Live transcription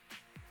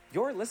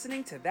You're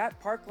listening to That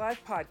Park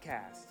Live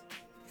podcast.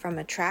 From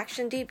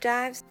attraction deep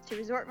dives to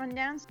resort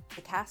rundowns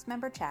to cast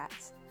member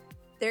chats,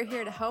 they're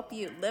here to help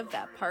you live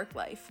that park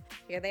life.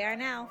 Here they are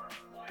now.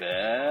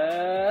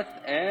 Beth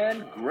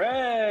and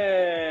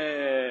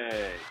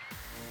Greg.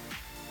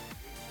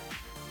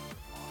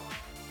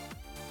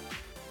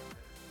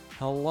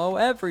 Hello,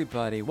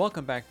 everybody.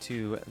 Welcome back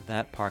to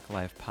That Park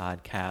Life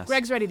podcast.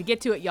 Greg's ready to get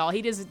to it, y'all.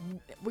 He does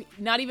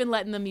not even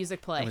letting the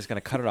music play. I'm just going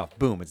to cut it off.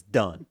 Boom, it's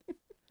done.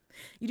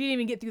 You didn't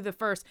even get through the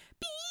first.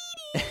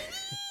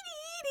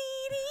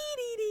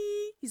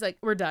 He's like,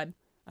 we're done.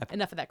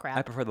 Enough of that crap.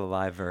 I prefer the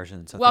live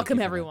version. So welcome,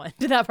 everyone,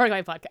 to That Park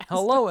Life podcast.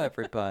 Hello,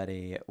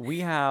 everybody.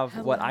 We have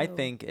Hello. what I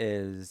think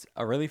is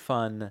a really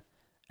fun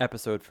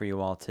episode for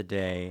you all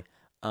today.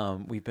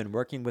 We've been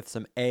working with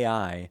some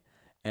AI,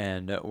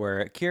 and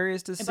we're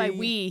curious to see. And by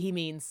we, he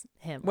means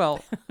him.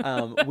 Well,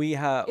 we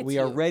are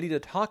you. ready to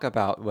talk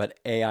about what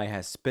AI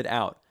has spit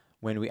out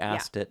when we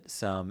asked it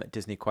some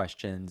Disney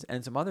questions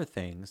and some other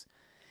things.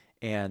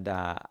 And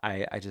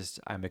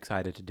I'm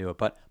excited to do it.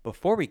 But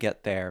before we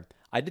get there,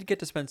 I did get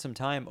to spend some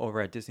time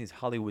over at Disney's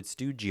Hollywood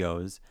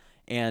Studios.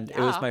 And it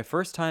was my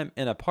first time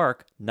in a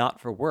park,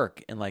 not for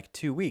work, in like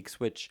 2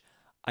 weeks, which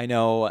I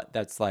know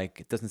that's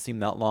like, it doesn't seem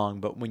that long.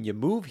 But when you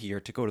move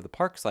here to go to the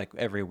parks like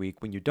every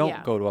week, when you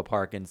don't go to a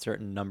park in a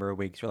certain number of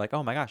weeks, you're like,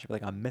 oh my gosh, you're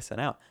like, I'm missing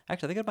out.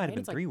 Actually, I think it might have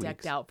been 3 weeks.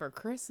 Decked out for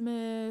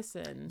Christmas.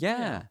 And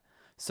Yeah.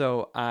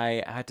 So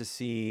I had to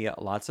see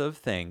lots of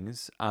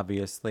things.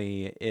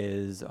 Obviously,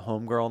 is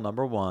homegirl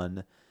number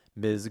one,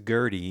 Ms.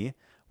 Gertie,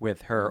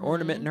 with her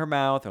ornament in her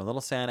mouth, her little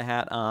Santa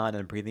hat on,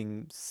 and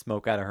breathing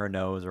smoke out of her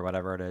nose or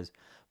whatever it is.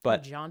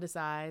 But jaundice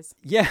eyes.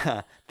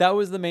 Yeah, that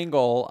was the main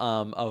goal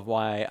of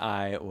why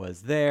I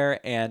was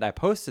there, and I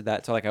posted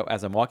that. So like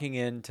as I'm walking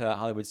into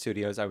Hollywood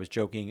Studios, I was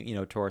joking,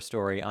 to our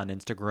story on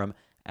Instagram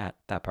at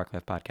That Park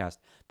Life Podcast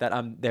that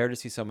I'm there to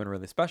see someone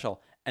really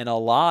special, and a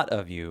lot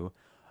of you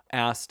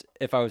asked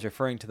if I was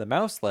referring to the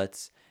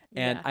mouselets,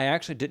 and I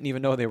actually didn't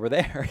even know they were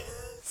there.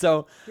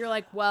 So you're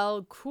like,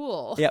 well,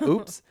 cool. Yeah,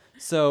 oops.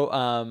 So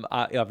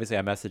obviously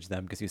I messaged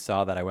them because you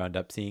saw that I wound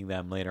up seeing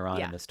them later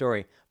on in the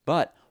story.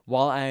 But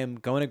while I'm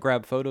going to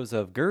grab photos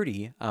of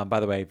Gertie, by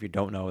the way, if you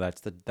don't know,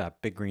 that's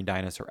that big green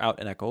dinosaur out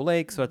in Echo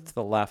Lake. So it's to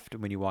the left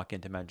when you walk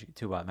into Magic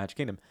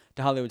Kingdom,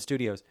 to Hollywood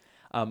Studios.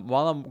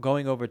 While I'm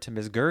going over to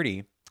Ms.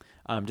 Gertie,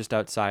 just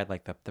outside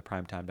like the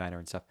Primetime Diner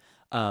and stuff,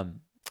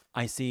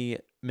 I see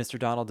Mr.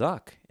 Donald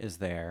Duck is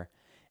there,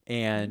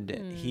 and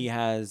he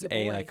has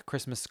a like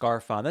Christmas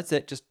scarf on. That's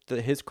it. Just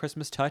his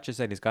Christmas touch is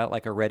that he's got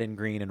like a red and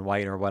green and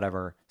white or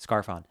whatever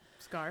scarf on.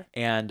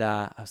 And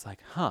I was like,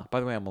 huh.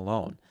 By the way, I'm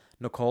alone.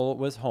 Nicole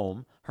was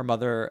home. Her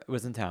mother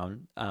was in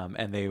town,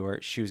 and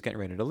she was getting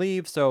ready to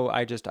leave. So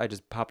I just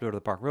popped over to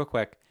the park real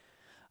quick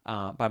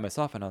by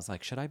myself, and I was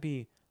like, should I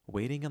be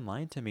waiting in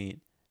line to meet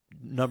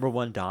number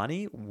one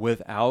Donnie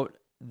without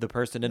the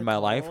person in my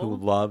life who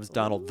loves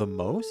Donald the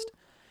most?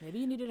 Maybe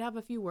you needed to have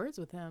a few words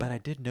with him. But I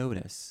did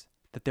notice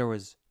that there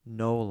was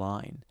no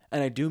line.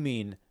 And I do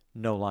mean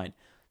no line.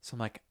 So I'm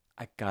like,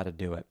 I got to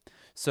do it.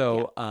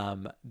 So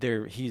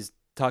he's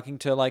talking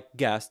to like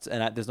guests,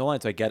 and there's no line.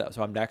 So I get up.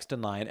 So I'm next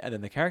in line. And then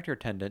the character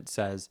attendant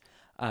says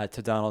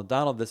to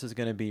Donald, this is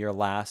going to be your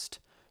last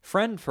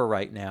friend for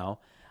right now.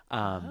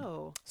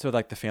 So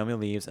like the family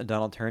leaves, and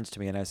Donald turns to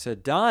me, and I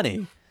said,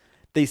 Donnie,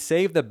 they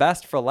saved the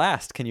best for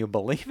last. Can you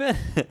believe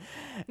it?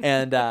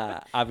 And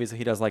obviously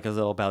he does like his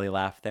little belly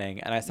laugh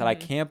thing. And I said, I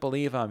can't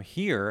believe I'm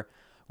here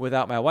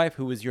without my wife,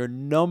 who is your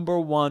number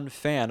one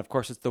fan. Of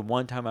course, it's the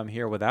one time I'm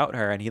here without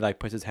her. And he like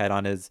puts his hand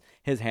on his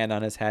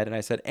head. And I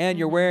said, and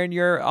you're wearing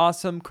your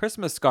awesome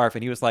Christmas scarf.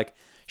 And he was like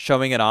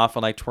showing it off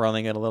and like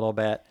twirling it a little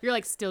bit. You're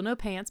like, still no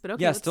pants, but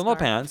okay. Yeah, still no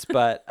pants.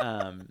 But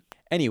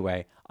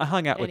anyway, I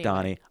hung out with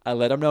Donnie. I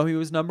let him know he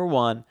was number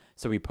one.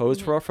 So we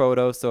posed for a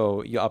photo.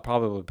 So I'll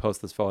probably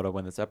post this photo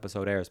when this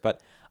episode airs.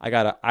 But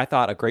I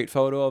thought a great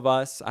photo of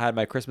us. I had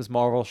my Christmas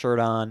Marvel shirt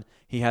on.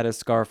 He had his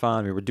scarf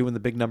on. We were doing the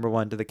big number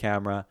one to the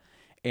camera.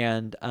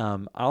 And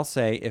I'll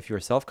say, if you're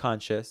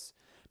self-conscious,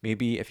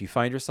 maybe if you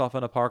find yourself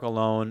in a park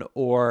alone,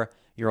 or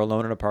you're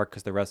alone in a park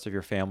because the rest of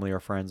your family or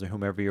friends or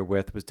whomever you're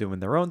with was doing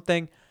their own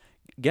thing,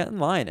 get in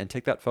line and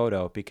take that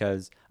photo,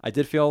 because I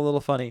did feel a little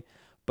funny.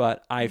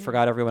 But I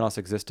forgot everyone else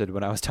existed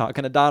when I was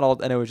talking to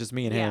Donald, and it was just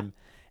me and him,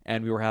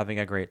 and we were having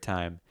a great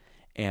time.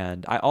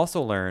 And I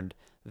also learned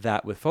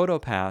that with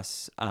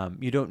PhotoPass,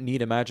 you don't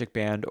need a magic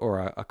band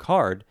or a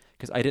card,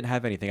 because I didn't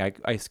have anything.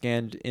 I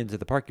scanned into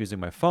the park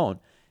using my phone.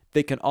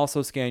 They can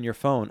also scan your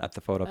phone at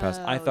the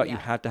PhotoPass. I thought you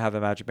had to have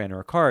a magic band or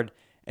a card,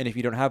 and if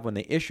you don't have one,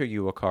 they issue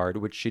you a card,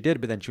 which she did,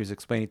 but then she was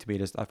explaining to me,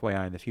 just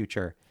FYI in the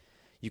future,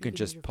 you can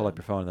just pull up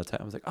your phone. And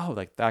I was like, oh,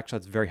 like actually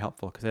that's very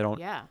helpful, because I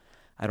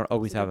don't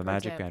always have a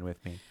magic band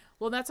with me.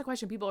 Well, that's a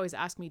question people always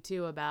ask me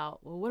too about,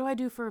 well, what do I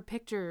do for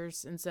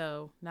pictures? And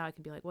so now I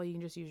can be like, well, you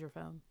can just use your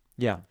phone.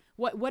 Yeah.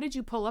 What did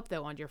you pull up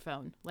though on your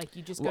phone? Like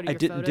you just go to your I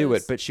didn't photos? do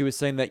it, but she was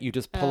saying that you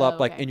just pull up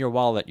like in your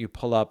wallet, you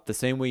pull up the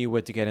same way you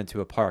would to get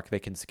into a park. They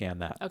can scan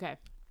that. Okay,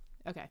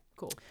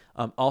 cool.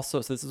 Also,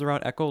 so this is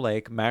around Echo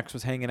Lake. Max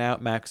was hanging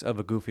out. Max of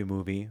a Goofy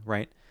movie,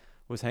 right?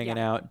 was hanging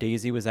Yeah. out.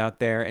 Daisy was out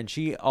there, and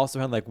she also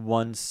had like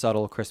one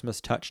subtle Christmas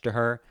touch to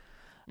her,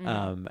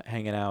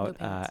 hanging out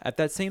pants. at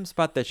that same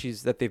spot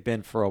that they've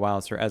been for a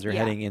while. So as they're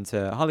Yeah. heading into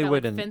That,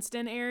 Hollywood like, and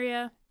fenced-in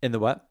area. in the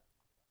what?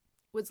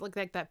 Was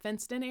like that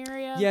fenced-in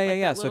area. Yeah,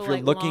 like that So little, if you're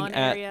like, looking lawn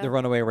at area. the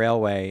Runaway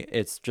Railway,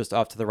 it's just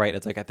off to the right.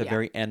 It's like at the Yeah.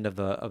 very end of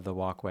the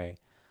walkway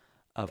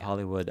of Yeah.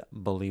 Hollywood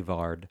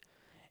Boulevard.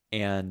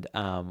 And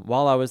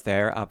while I was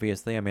there,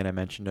 obviously, I mean, I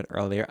mentioned it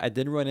earlier, I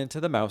did run into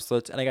the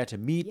Mouselets, and I got to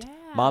meet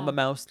Mama Yeah.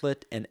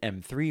 Mouselet and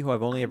M3, who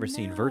I've only ever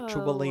seen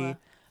virtually, know.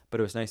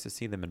 but it was nice to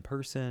see them in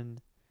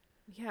person.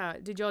 Yeah.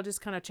 Did y'all just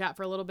kind of chat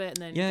for a little bit and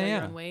then Yeah, go yeah.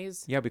 your own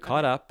ways? Yeah, we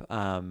caught up.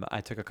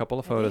 I took a couple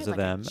of Yeah, they photos had, of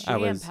like, them. a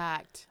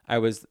jam-packed, I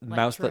was like,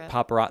 Mouselet trip.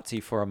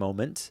 paparazzi for a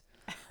moment.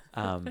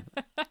 And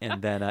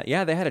then,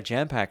 they had a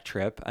jam-packed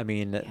trip. I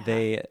mean,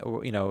 they, it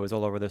was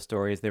all over their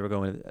stories. They were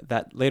going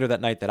later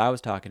that night that I was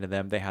talking to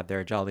them. They had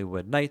their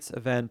Jollywood Nights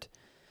event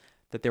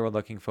that they were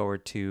looking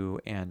forward to.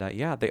 And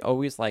they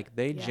always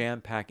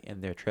jam-pack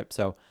in their trip.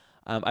 So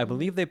I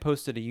believe they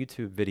posted a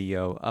YouTube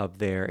video of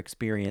their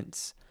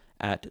experience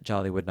at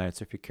Jollywood Nights.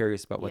 So if you're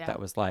curious about what that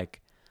was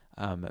like,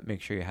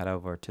 make sure you head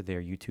over to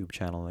their YouTube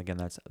channel. Again,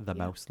 that's the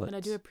Mouselets. And I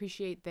do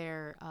appreciate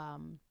their,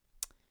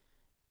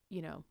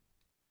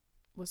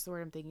 what's the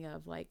word I'm thinking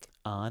of? Like,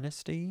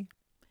 honesty.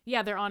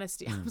 Yeah, their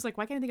honesty. I was like,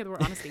 why can't I think of the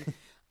word honesty?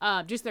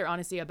 Just their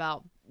honesty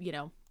about,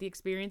 the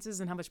experiences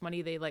and how much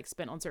money they like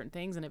spent on certain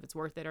things and if it's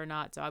worth it or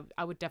not. So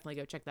I would definitely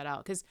go check that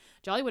out, because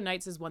Jollywood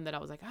Nights is one that I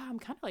was like, I'm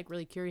kind of like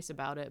really curious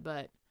about it,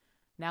 but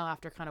now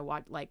after kind of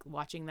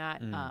watching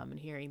that and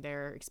hearing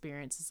their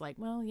experience, it's like,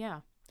 well, yeah.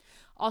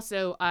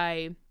 Also,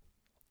 they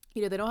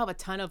don't have a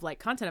ton of like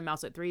content of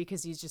Mouse at 3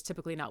 because he's just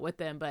typically not with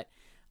them, but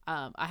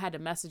I had to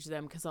message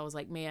them because I was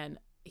like, man,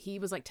 he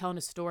was like telling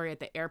a story at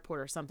the airport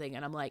or something,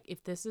 and I'm like,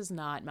 if this is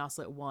not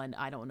Mouselet 1,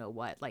 I don't know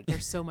what. Like, they're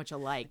so much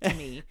alike to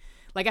me.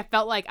 Like, I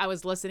felt like I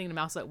was listening to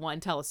Mouselet 1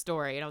 tell a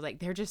story, and I was like,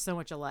 they're just so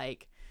much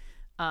alike,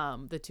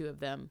 the two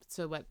of them.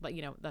 So but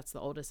that's the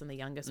oldest and the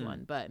youngest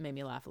one, but it made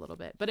me laugh a little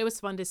bit. But it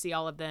was fun to see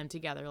all of them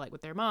together, like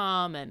with their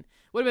mom, and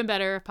would have been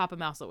better if Papa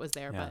Mouselet was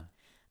there, but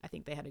I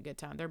think they had a good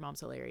time. Their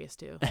mom's hilarious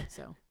too,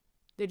 so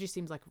it just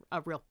seems like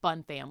a real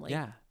fun family.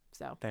 Yeah,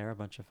 so they're a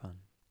bunch of fun.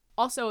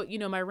 Also,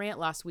 my rant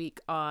last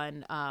week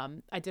on I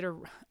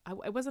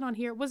wasn't on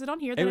here. Was it on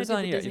here? It was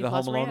on here. The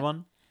Home Alone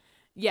one.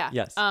 Yeah.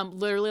 Yes.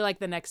 Literally, like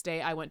the next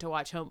day, I went to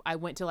watch Home. I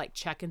went to like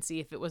check and see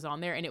if it was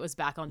on there, and it was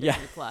back on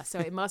Disney Plus. So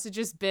it must have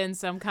just been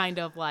some kind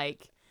of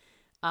like,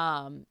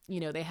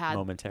 they had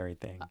momentary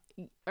thing.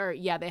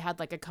 They had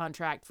like a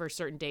contract for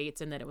certain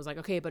dates, and then it was like,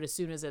 okay, but as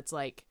soon as it's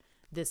like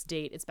this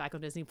date, it's back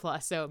on Disney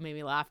Plus. So it made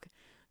me laugh.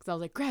 Because I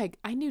was like, Greg,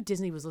 I knew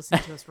Disney was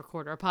listening to us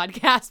record our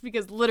podcast,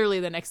 because literally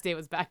the next day it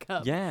was back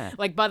up. Yeah.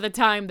 Like by the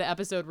time the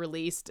episode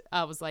released,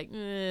 I was like,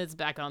 it's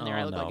back on there.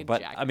 I look like a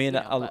jack. I mean,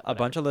 a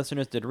bunch of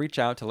listeners did reach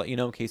out to let you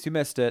know in case you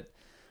missed it.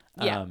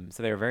 Yeah.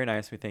 So they were very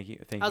nice. We thank you.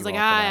 I was like,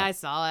 I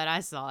saw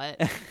it.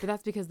 But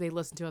that's because they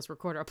listened to us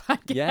record our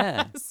podcast.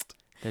 Yeah.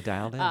 They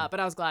dialed in.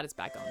 But I was glad it's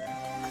back on there.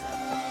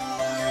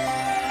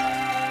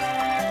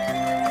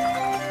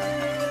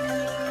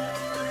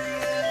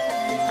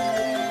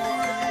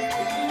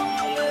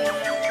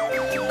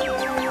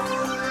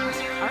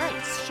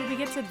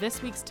 Get to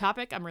this week's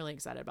topic. I'm really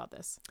excited about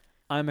this.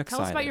 I'm excited.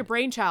 Tell us about your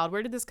brainchild.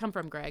 Where did this come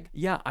from, Greg?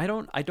 Yeah, I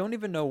don't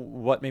even know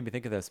what made me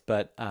think of this,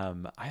 but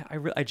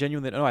I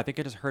genuinely don't know. I think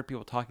I just heard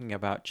people talking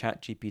about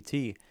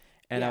ChatGPT,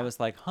 and I was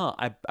like,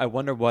 I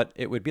wonder what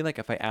it would be like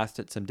if I asked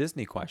it some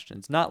Disney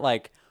questions, not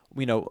like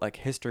like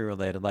history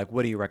related, like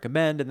what do you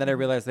recommend? And then I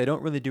realized they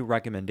don't really do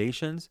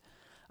recommendations.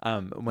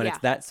 When it's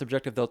that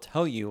subjective, they'll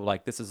tell you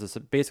like this is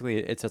basically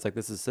it says like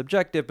this is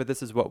subjective, but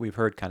this is what we've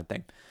heard kind of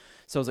thing.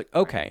 So I was like,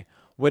 okay. Right.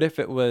 What if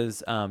it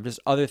was just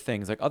other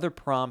things, like other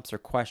prompts or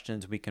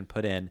questions we can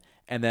put in?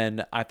 And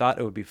then I thought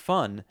it would be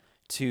fun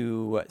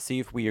to see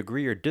if we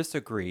agree or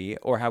disagree,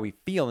 or how we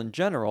feel in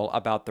general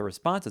about the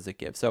responses it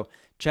gives. So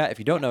if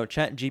you don't know,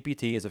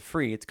 ChatGPT is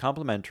it's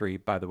complimentary,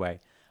 by the way.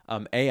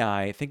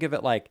 AI, think of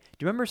it like,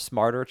 do you remember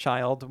Smarter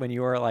Child when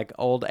you were like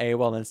old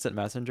AOL Instant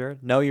Messenger?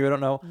 No, you don't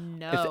know?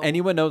 No. If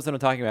anyone knows what I'm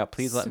talking about,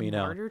 please let me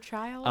know. Smarter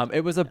Child?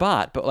 It was a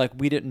bot, but like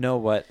we didn't know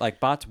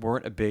bots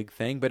weren't a big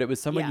thing, but it was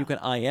someone you can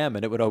IM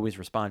and it would always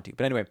respond to you.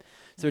 But anyway,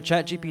 so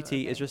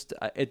ChatGPT is just,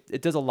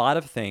 it does a lot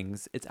of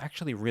things. It's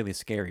actually really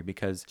scary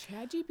because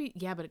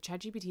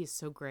ChatGPT is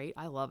so great.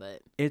 I love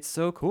it. It's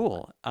so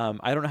cool.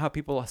 I don't know how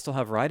people still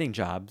have writing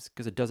jobs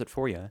because it does it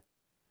for you.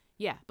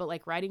 Yeah, but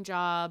like writing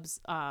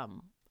jobs,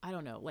 I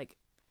don't know, like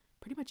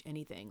pretty much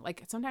anything.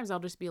 Like sometimes I'll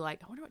just be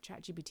like, I wonder what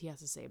ChatGPT has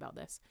to say about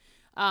this.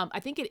 I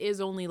think it is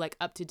only like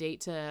up to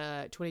date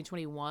to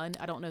 2021.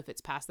 I don't know if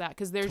it's past that,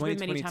 because there's been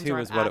many times where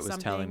I've asked something. 2022 is what it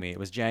was telling me. It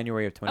was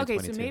January of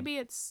 2022. Okay, so maybe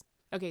it's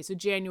so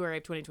January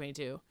of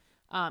 2022.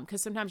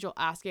 Because sometimes you'll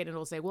ask it and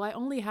it'll say, well, I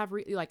only have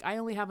I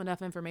only have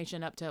enough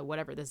information up to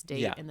whatever this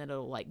date, and then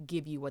it'll like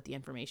give you what the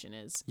information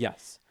is.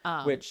 Yes.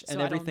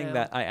 And everything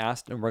that I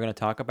asked and we're going to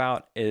talk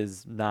about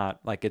is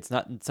not like, it's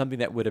not something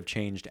that would have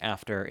changed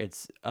after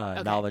its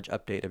knowledge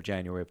update of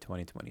January of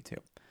 2022.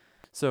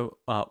 So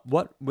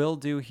what we'll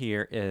do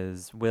here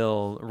is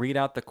we'll read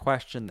out the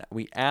question that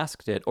we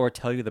asked it, or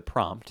tell you the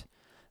prompt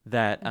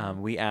that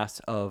we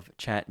asked of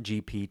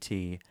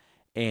ChatGPT,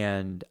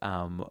 and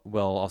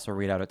we'll also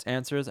read out its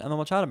answers, and then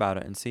we'll chat about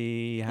it and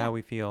see how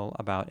we feel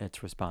about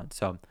its response.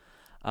 So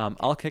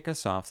I'll kick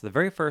us off. So the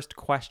very first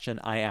question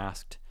I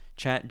asked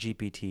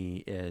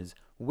ChatGPT is,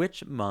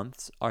 which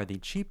months are the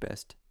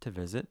cheapest to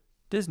visit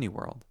Disney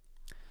World?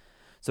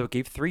 So it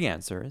gave 3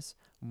 answers.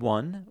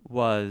 One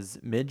was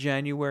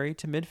mid-January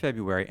to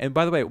mid-February. And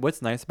by the way,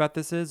 what's nice about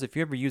this is if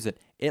you ever use it,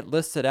 it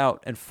lists it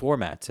out and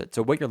formats it.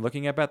 So what you're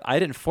looking at, Beth, I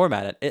didn't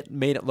format it. It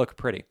made it look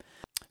pretty.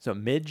 So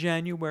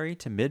mid-January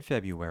to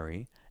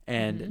mid-February.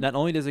 And not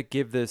only does it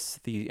give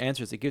the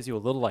answers, it gives you a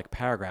little like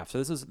paragraph.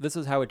 So this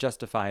is how it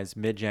justifies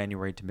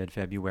mid-January to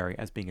mid-February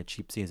as being a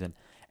cheap season.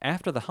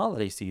 After the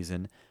holiday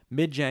season,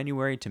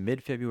 mid-January to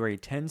mid-February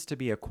tends to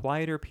be a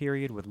quieter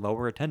period with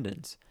lower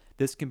attendance.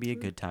 This can be a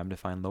good time to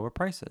find lower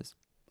prices.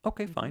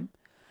 Okay, fine.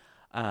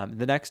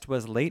 The next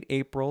was late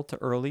April to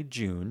early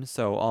June,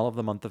 so all of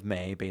the month of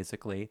May,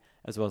 basically,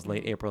 as well as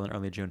late April and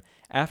early June.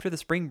 After the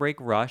spring break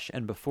rush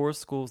and before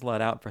schools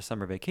let out for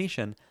summer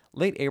vacation,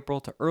 late April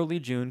to early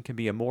June can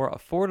be a more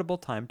affordable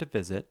time to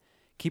visit.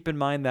 Keep in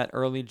mind that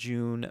early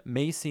June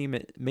may see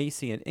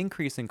an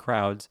increase in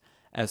crowds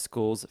as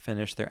schools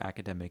finish their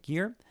academic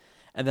year.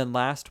 And then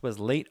last was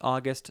late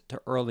August to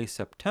early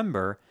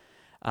September.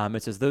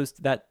 It says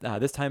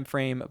this time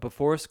frame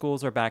before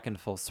schools are back in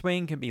full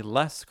swing can be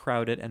less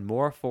crowded and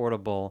more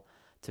affordable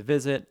to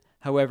visit.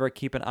 However,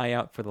 keep an eye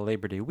out for the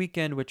Labor Day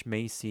weekend, which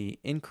may see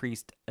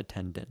increased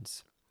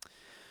attendance.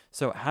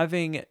 So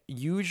having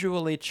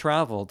usually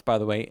traveled, by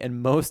the way,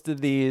 in most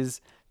of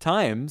these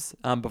times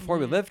before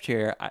we lived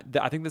here,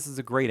 I think this is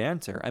a great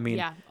answer. I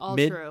mean,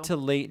 mid to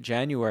late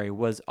January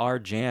was our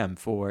jam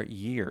for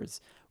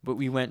years. But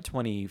we went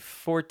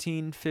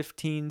 2014,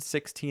 15,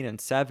 16,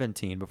 and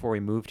 17 before we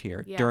moved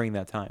here during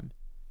that time.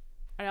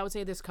 And I would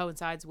say this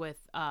coincides with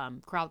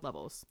crowd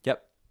levels.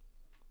 Yep.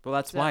 Well,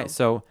 that's why.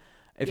 So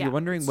if you're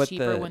wondering what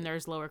cheaper when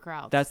there's lower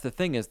crowds. That's the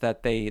thing is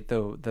that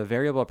the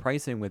variable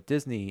pricing with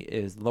Disney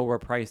is lower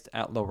priced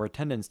at lower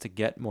attendance to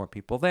get more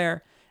people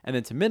there, and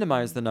then to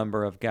minimize the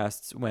number of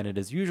guests when it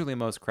is usually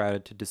most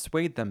crowded to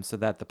dissuade them so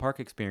that the park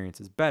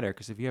experience is better,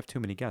 because if you have too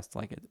many guests,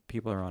 like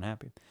people are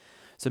unhappy.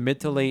 So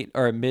mid to late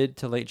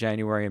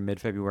January and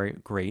mid-February,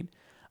 great.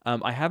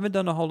 I haven't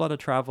done a whole lot of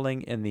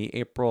traveling in the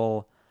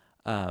April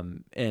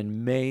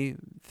and May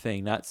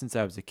thing, not since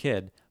I was a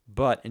kid,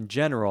 but in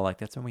general, like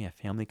that's when we have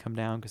family come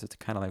down because it's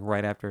kind of like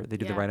right after they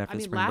do the right after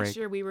spring break. Last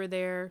year we were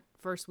there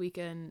first week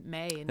in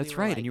May, and that's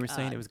right, and you were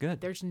saying it was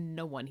good. There's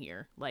no one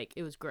here, like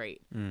it was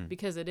great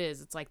because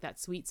it's like that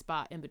sweet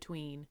spot in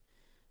between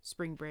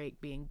spring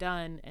break being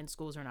done and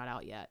schools are not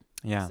out yet.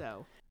 Yeah.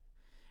 So,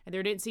 and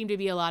there didn't seem to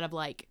be a lot of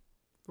like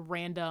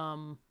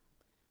random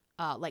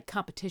like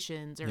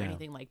competitions or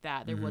anything like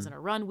that. There wasn't a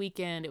run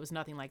weekend. It was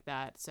nothing like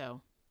that.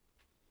 So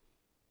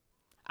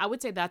I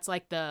would say that's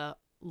like the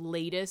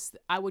latest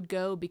I would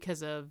go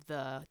because of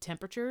the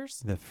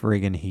temperatures. The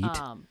friggin' heat.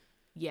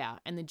 Yeah.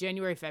 And then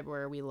January,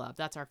 February we love.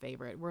 That's our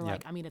favorite. We're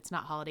like, I mean, it's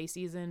not holiday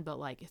season, but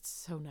like it's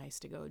so nice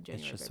to go in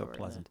January, it's just February.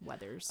 so pleasant. The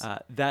weathers.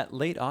 That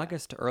late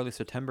August to early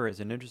September is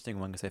an interesting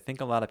one because I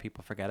think a lot of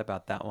people forget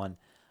about that one.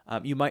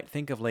 You might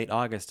think of late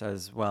August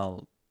as,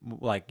 well,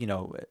 like, you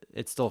know,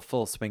 it's still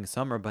full swing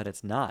summer, but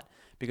it's not,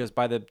 because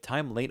by the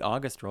time late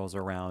August rolls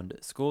around,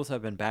 schools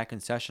have been back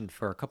in session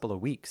for a couple of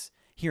weeks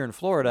here in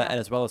Florida, and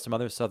as well as some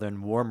other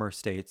southern warmer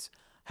states.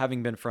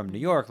 Having been from New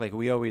York, like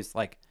we always,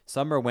 like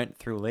summer went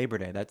through Labor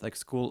Day. That's like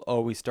school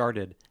always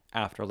started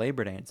after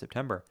Labor Day in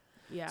September.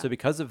 Yeah. So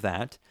because of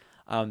that,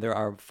 there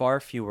are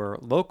far fewer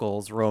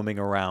locals roaming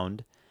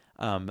around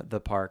the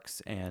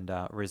parks and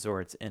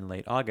resorts in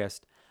late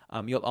August.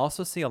 You'll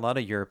also see a lot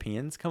of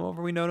Europeans come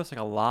over. We notice like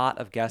a lot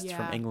of guests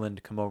from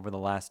England come over the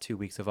last 2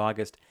 weeks of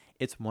August.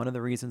 It's one of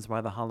the reasons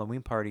why the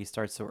Halloween party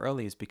starts so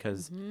early is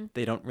because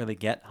they don't really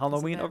get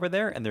Halloween over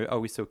there, and they're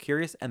always so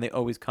curious, and they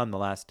always come the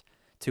last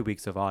 2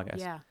 weeks of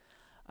August. Yeah.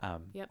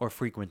 Or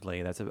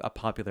frequently. That's a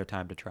popular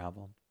time to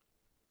travel.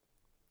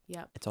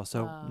 Yep. It's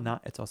also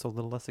it's also a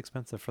little less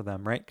expensive for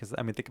them, right? Because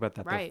I mean, think about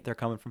that. Right. They're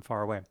coming from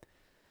far away.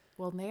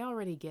 Well, and they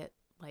already get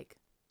like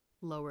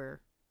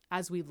lower,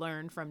 as we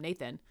learned from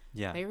Nathan.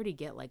 Yeah. They already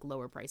get like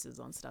lower prices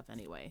on stuff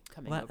anyway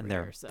coming over and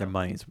here. So their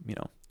money's, you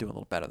know, doing a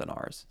little better than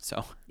ours.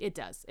 So it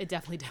does. It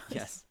definitely does.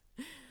 Yes.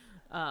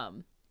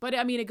 But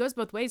I mean, it goes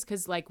both ways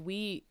because like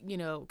we, you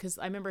know, because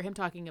I remember him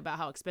talking about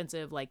how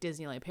expensive like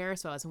Disneyland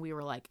Paris was, and we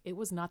were like, it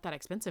was not that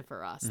expensive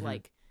for us.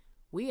 Like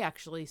we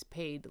actually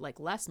paid like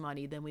less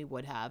money than we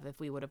would have if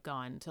we would have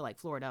gone to like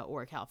Florida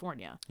or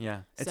California.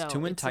 Yeah. It's So to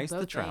it's entice the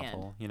both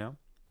travel, and. you know?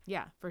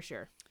 Yeah, for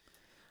sure.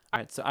 All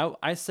right. So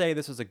I say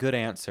this was a good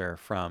answer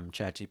from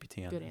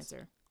ChatGPT on Good this.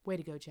 answer. Way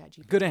to go,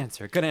 ChatGPT. Good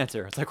answer. Good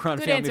answer. It's like we're on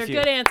Good Family answer. Feud.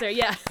 Good answer.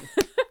 Yeah.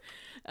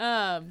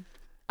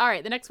 All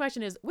right. The next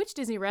question is, which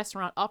Disney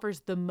restaurant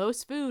offers the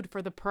most food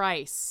for the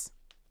price?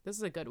 This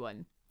is a good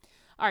one.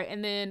 All right.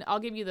 And then I'll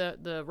give you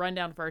the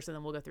rundown first, and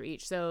then we'll go through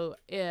each. So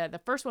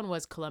the first one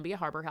was Columbia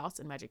Harbor House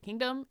in Magic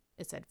Kingdom.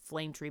 It said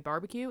Flame Tree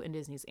Barbecue in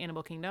Disney's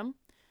Animal Kingdom,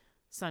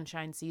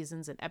 Sunshine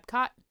Seasons in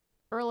Epcot,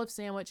 Earl of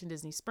Sandwich in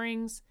Disney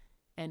Springs,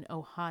 and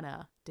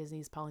Ohana,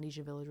 Disney's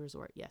Polynesian Village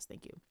Resort. Yes,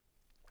 thank you.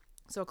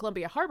 So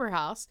Columbia Harbor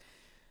House,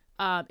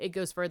 it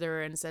goes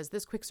further and says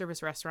this quick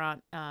service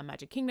restaurant,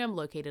 Magic Kingdom,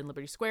 located in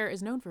Liberty Square,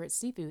 is known for its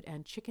seafood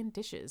and chicken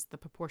dishes. The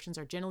proportions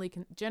are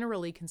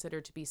generally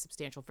considered to be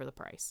substantial for the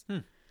price.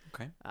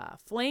 Okay.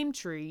 Flame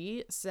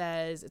Tree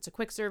says it's a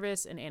quick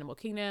service in Animal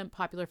Kingdom,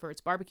 popular for its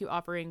barbecue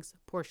offerings.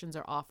 Portions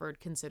are offered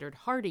considered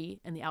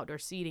hearty, and the outdoor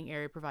seating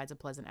area provides a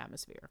pleasant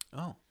atmosphere.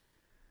 Oh.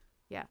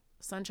 Yeah.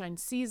 Sunshine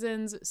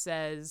Seasons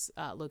says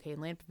located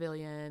in Land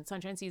Pavilion.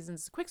 Sunshine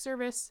Seasons is a quick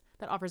service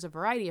that offers a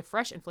variety of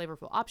fresh and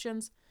flavorful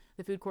options.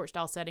 The food court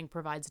style setting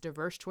provides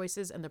diverse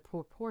choices, and the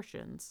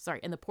portions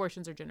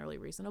are generally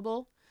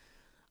reasonable.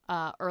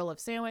 Earl of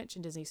Sandwich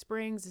in Disney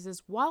Springs. This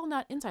is, while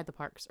not inside the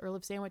parks, Earl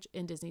of Sandwich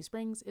in Disney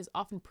Springs is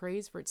often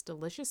praised for its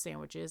delicious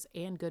sandwiches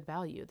and good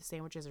value. The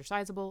sandwiches are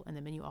sizable, and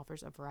the menu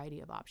offers a variety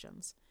of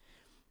options.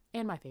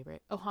 And my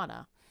favorite,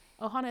 Ohana.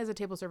 Ohana is a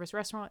table service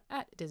restaurant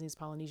at Disney's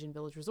Polynesian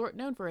Village Resort,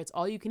 known for its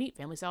all-you-can-eat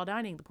family-style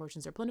dining. The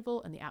portions are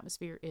plentiful, and the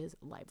atmosphere is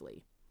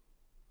lively.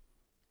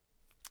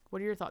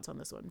 What are your thoughts on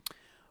this one?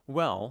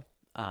 Well,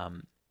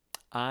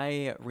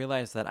 I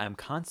realize that I'm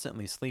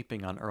constantly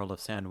sleeping on Earl of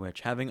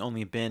Sandwich, having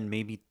only been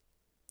maybe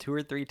 2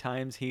 or 3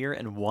 times here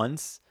and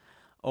once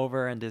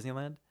over in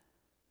Disneyland.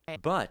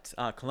 But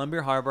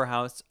Columbia Harbor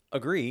House,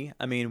 agree.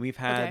 I mean, we've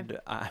had,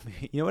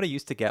 you know what I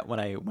used to get when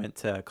I went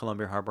to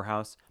Columbia Harbor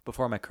House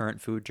before my current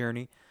food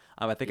journey?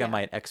 I think I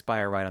might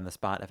expire right on the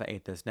spot if I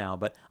ate this now,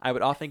 but I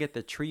would often get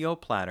the trio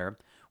platter,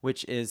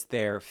 which is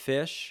their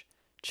fish,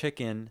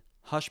 chicken,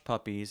 hush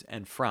puppies,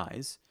 and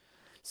fries.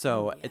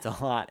 So it's a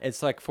lot.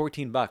 It's like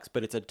 $14,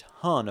 but it's a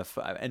ton of,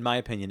 in my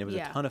opinion, it was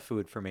a ton of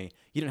food for me.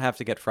 You didn't have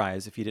to get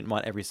fries if you didn't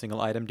want every single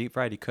item deep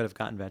fried. You could have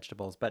gotten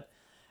vegetables, but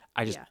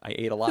I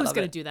ate a lot of it. Who's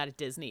going to do that at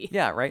Disney?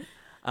 Yeah, right.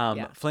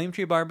 Flame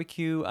Tree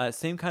Barbecue,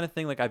 same kind of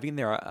thing. Like I've been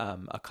there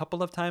a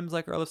couple of times,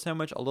 like Earl of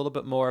Sandwich, a little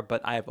bit more,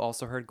 but I've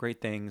also heard great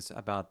things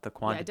about the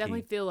quantity. Yeah, I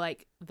definitely feel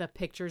like the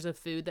pictures of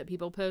food that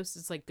people post,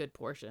 it's like good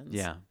portions.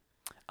 Yeah.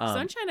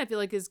 Sunshine, I feel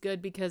like, is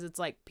good because it's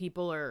like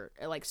people are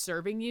like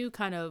serving you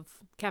kind of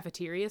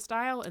cafeteria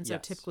style, and so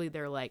typically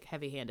they're like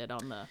heavy-handed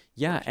on the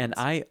portions. And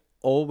I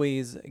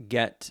always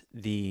get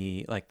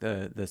the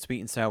sweet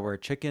and sour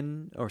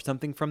chicken or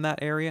something from that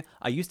area.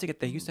 They used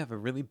to have a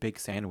really big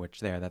sandwich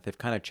there that they've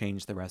kind of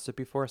changed the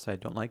recipe for, so I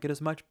don't like it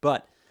as much.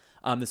 But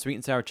the sweet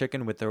and sour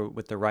chicken with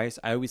the rice,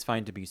 I always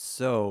find to be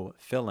so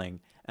filling,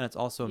 and it's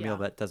also a meal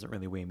that doesn't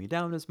really weigh me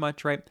down as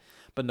much, right?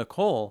 But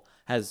Nicole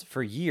has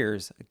for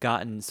years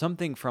gotten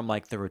something from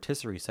like the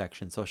rotisserie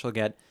section, so she'll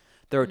get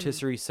the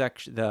rotisserie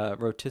section, the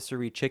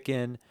rotisserie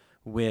chicken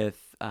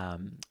with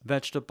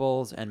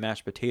vegetables and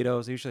mashed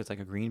potatoes. Usually it's like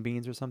a green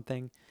beans or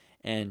something,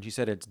 and she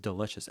said it's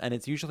delicious, and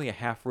it's usually a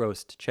half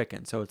roast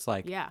chicken, so it's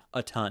like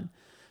a ton.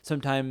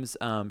 Sometimes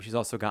she's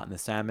also gotten the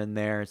salmon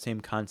there,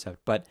 same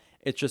concept, but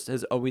it just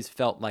has always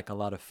felt like a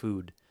lot of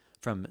food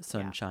from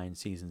Sunshine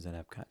Seasons in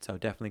Epcot. So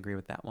definitely agree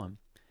with that one.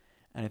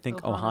 And I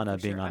think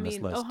Ohana being on this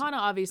list. Ohana,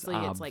 obviously,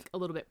 it's like a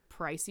little bit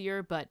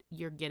pricier, but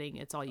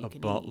it's all you can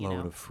eat. A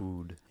buttload of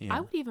food. Yeah. I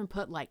would even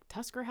put like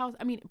Tusker House.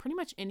 I mean, pretty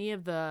much any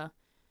of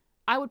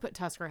I would put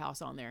Tusker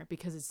House on there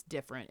because it's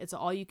different. It's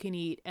all you can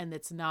eat, and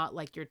it's not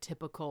like your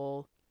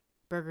typical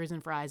burgers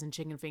and fries and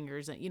chicken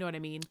fingers. And you know what I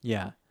mean?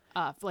 Yeah.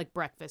 For like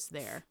breakfast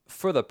there.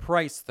 For the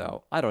price,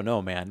 though, I don't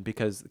know, man,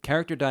 because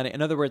character dining, in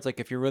other words,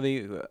 like if you're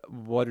really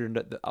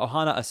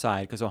Ohana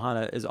aside, because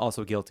Ohana is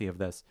also guilty of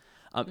this.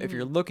 If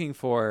you're looking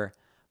for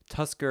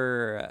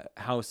Tusker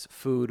House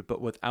food,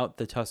 but without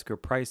the Tusker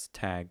price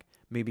tag,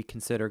 maybe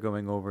consider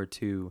going over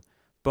to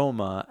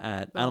Boma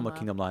at Animal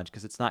Kingdom Lodge,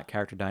 because it's not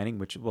character dining,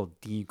 which will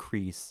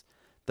decrease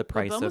the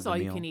price of the meal. Boma's all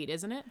you can eat,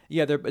 isn't it?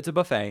 Yeah, it's a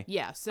buffet.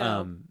 Yeah,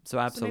 so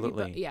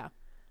absolutely. So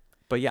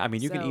But yeah, I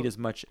mean, you can eat as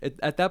much.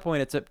 At that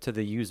point, it's up to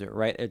the user,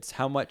 right? It's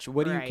how much.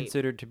 What do you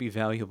consider to be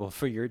valuable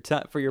for your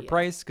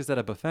price? Because at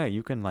a buffet,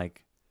 you can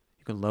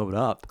load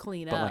up,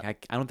 clean up. But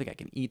like I don't think I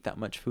can eat that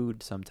much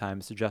food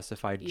sometimes to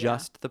justify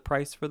just the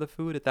price for the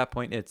food. At that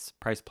point, it's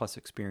price plus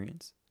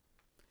experience.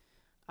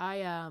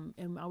 I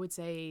would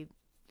say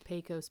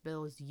Pecos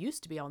Bills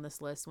used to be on this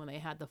list when they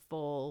had the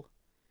full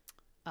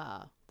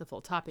toppings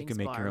bar. You can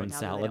make your own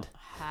salad.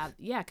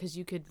 Because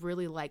you could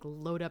really like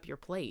load up your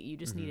plate. You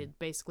just needed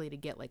basically to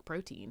get like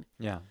protein.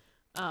 Yeah.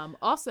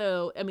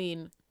 Also, I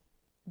mean,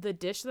 the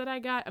dish that I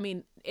got, I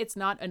mean, it's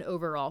not an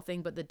overall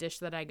thing, but the dish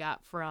that I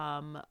got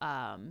from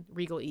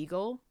Regal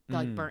Eagle,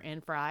 like burnt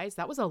end fries,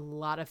 that was a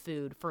lot of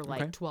food for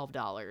like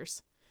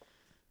 $12.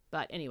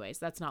 But anyways,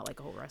 that's not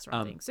like a whole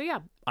restaurant thing. So yeah,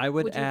 I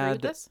would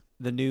add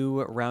the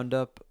new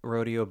Roundup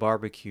Rodeo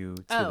Barbecue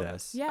to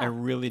this. Yeah, I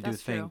really do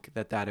think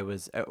that it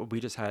was.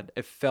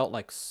 It felt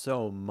like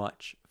so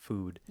much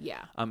food.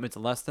 Yeah. It's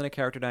less than a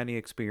character dining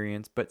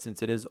experience, but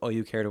since it is all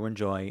you care to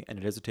enjoy and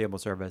it is a table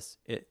service,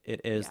 it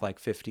is like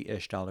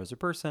 $50-ish a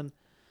person.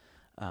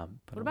 What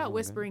about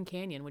Whispering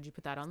Canyon? Would you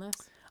put that on this?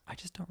 I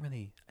just don't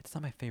really. It's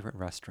not my favorite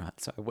restaurant,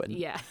 so I wouldn't.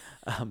 Yeah.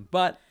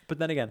 But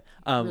then again,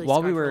 Really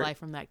while we scarred for were life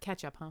from that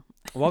ketchup, huh?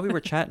 while we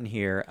were chatting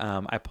here,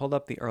 I pulled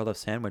up the Earl of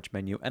Sandwich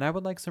menu, and I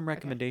would like some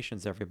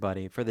recommendations,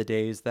 everybody, for the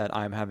days that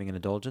I'm having an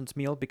indulgence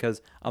meal,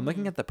 because I'm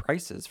looking at the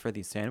prices for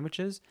these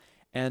sandwiches,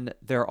 and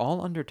they're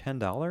all under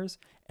 $10,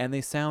 and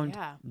they sound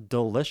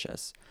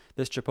delicious.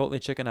 This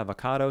Chipotle chicken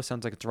avocado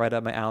sounds like it's right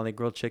up my alley.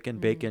 Grilled chicken,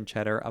 bacon,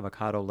 cheddar,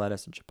 avocado,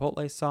 lettuce, and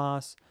Chipotle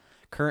sauce.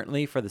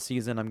 Currently, for the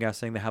season, I'm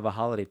guessing they have a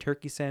holiday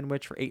turkey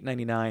sandwich for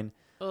 $8.99.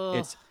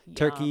 It's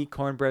turkey,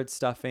 cornbread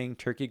stuffing,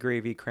 turkey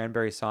gravy,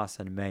 cranberry sauce,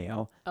 and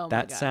mayo. Oh my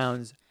that gosh.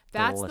 sounds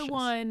That's delicious. the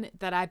one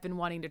that I've been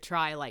wanting to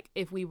try. Like,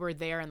 if we were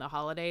there in the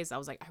holidays, I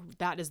was like,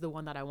 that is the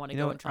one that I want to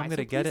go and try. I'm going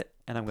to get it,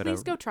 and I'm going to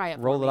please go try it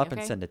for roll me, it up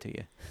okay? and send it to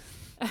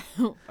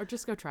you. Or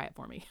just go try it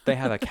for me. They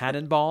have a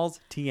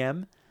cannonballs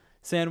TM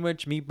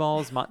sandwich,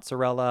 meatballs,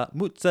 mozzarella,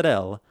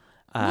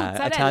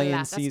 Italian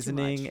that's too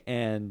seasoning, much.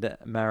 and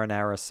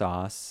marinara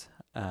sauce.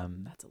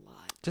 That's a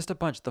lot. Just a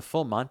bunch. The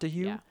full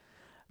Montague. Yeah.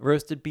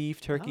 Roasted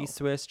beef, turkey, Oh.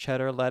 Swiss,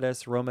 cheddar,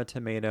 lettuce, Roma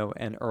tomato,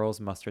 and Earl's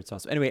mustard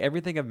sauce. Anyway,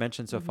 everything I've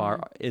mentioned so far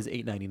is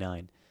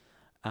 $8.99.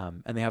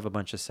 And they have a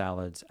bunch of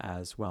salads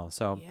as well.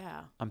 So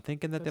Yeah. I'm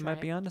thinking that Go they try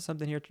might be onto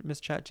something here, Miss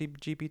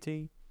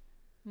ChatGPT.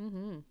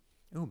 Mm-hmm.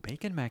 Ooh,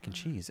 bacon mac and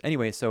cheese.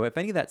 Anyway, so if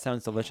any of that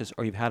sounds delicious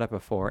or you've had it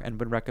before and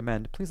would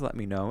recommend, please let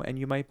me know. And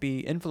you might be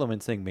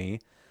influencing me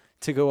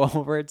to go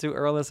over to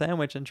Earl of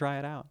Sandwich and try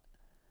it out.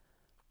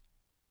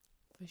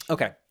 Sure.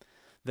 Okay.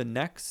 The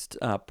next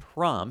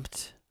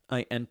prompt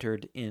I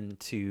entered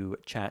into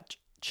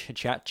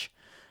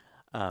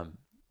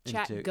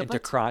into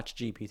Crotch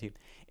GPT.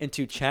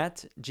 Into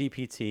Chat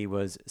GPT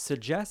was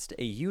suggest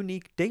a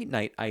unique date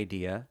night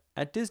idea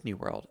at Disney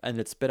World, and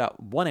it spit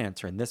out one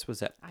answer, and this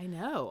was it. I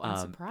know. I'm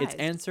surprised. Its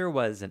answer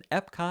was an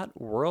Epcot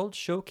World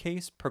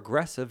Showcase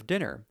progressive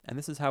dinner, and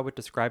this is how it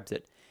describes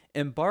it.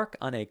 Embark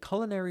on a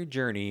culinary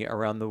journey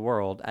around the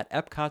world at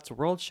Epcot's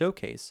World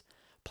Showcase.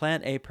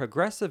 Plan a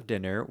progressive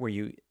dinner where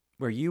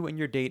you and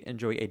your date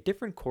enjoy a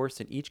different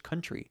course in each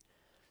country.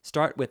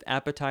 Start with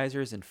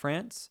appetizers in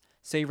France,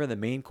 savor the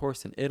main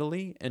course in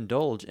Italy,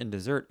 indulge in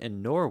dessert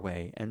in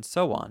Norway, and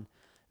so on.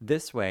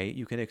 This way,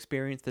 you can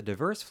experience the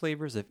diverse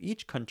flavors of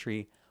each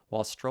country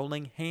while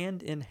strolling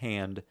hand in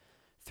hand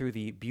through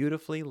the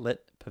beautifully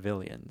lit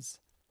pavilions.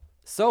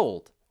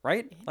 Sold,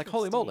 right? Like,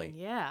 holy moly.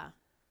 Yeah.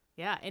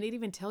 Yeah. And it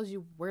even tells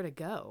you where to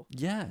go.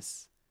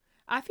 Yes.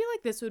 I feel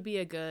like this would be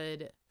a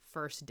good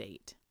first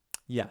date.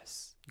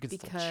 Yes. You can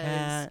still Because-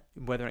 chat,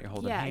 whether or not you're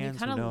holding Yeah. hands, And you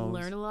kind who of knows?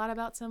 learn a lot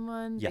about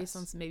someone based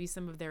on Yes. maybe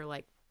some of their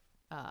like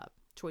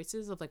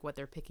choices of like what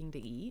they're picking to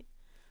eat.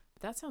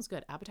 But that sounds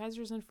good.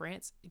 Appetizers in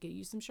France, get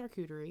you some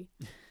charcuterie.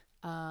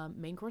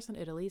 Main course in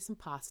Italy, some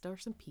pasta or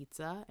some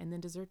pizza, and then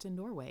desserts in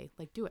Norway.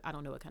 Like, do it. I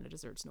don't know what kind of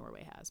desserts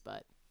Norway has,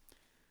 but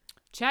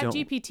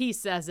ChatGPT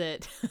says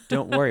it.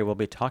 Don't worry, we'll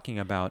be talking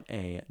about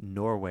a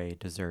Norway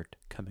dessert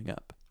coming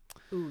up.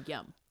 Ooh,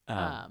 yum.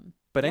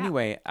 But yeah.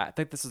 anyway, I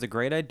think this is a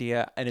great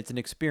idea, and it's an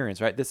experience,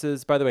 right? This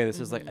is, by the way, this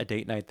is like a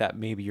date night that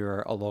maybe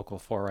you're a local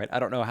for, right? I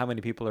don't know how many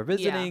people are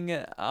visiting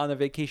on a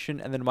vacation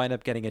and then wind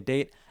up getting a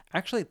date.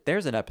 Actually,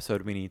 there's an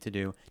episode we need to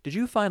do. Did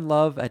you find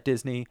love at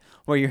Disney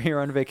while you're here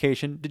on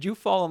vacation? Did you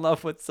fall in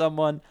love with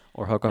someone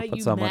or hook up That with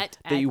you someone met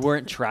that you at-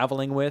 weren't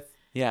traveling with?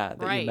 Yeah,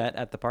 that you Right. met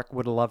at the park.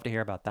 Would have loved to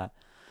hear about that.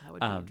 That would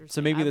be interesting.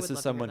 So maybe I this would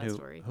is love to hear someone that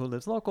story. who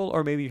lives local,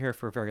 or maybe you're here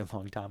for a very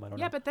long time. I don't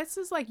know. Yeah, but this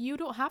is like, you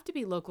don't have to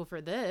be local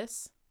for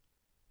this.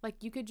 Like,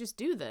 you could just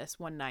do this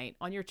one night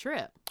on your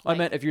trip. I Like,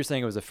 meant if you're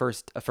saying it was a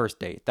first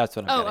date. That's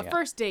what I'm getting at.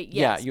 first date,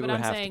 Yeah, yes. you but would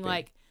I'm have to saying be.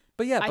 like,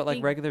 But yeah, I but like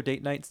think regular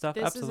date night stuff,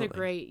 this absolutely. is a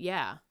great,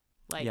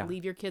 like Yeah.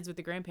 leave your kids with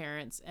the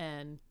grandparents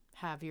and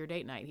have your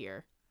date night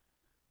here.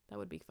 That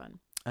would be fun.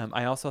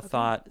 I also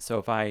thought, so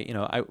if I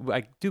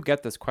do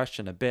get this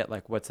question a bit,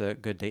 like what's a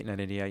good date night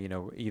idea? You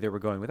know, either we're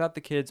going without the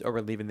kids or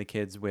we're leaving the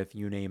kids with,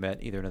 you name it,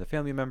 either another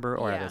family member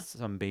or Yeah.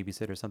 some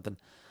babysitter or something.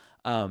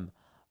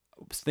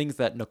 Things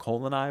that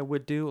Nicole and I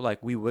would do,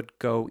 like we would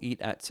go eat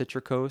at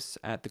Citricos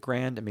at the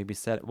Grand and maybe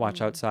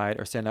watch outside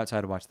or stand outside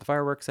and watch the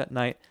fireworks at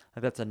night.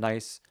 Like that's a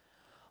nice,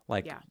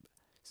 like, Yeah.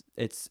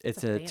 it's a a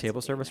fancy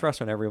table date service night.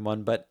 restaurant,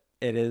 everyone, but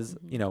it is,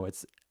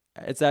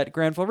 it's at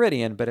Grand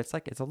Floridian, but it's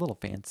a little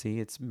fancy.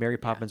 It's Mary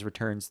Poppins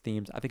Returns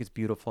themes. I think it's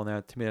beautiful.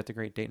 Now, to me, that's a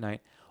great date night.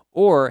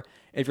 Or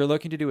if you're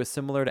looking to do a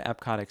similar to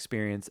Epcot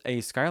experience, a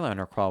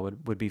Skyliner crawl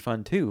would be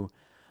fun too.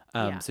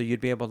 So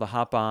you'd be able to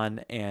hop on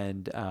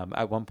and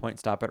at one point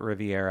stop at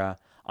Riviera.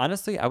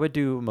 Honestly, I would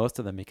do most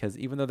of them because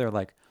even though they're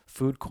like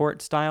food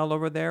court style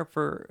over there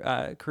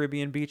for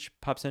Caribbean Beach,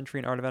 Pop Century,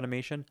 and Art of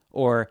Animation,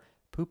 or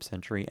Poop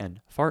Century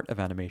and Fart of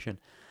Animation,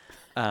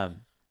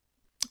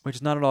 which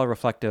is not at all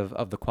reflective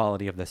of the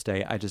quality of this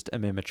day. I just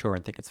am immature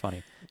and think it's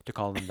funny to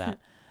call them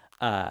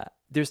that.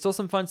 There's still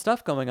some fun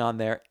stuff going on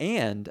there,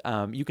 and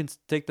you can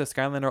take the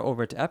Skyliner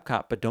over to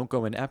Epcot, but don't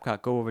go in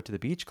Epcot. Go over to the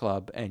Beach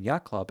Club and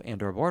Yacht Club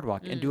and or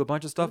Boardwalk and do a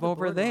bunch of stuff the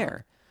over boardwalk.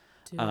 there.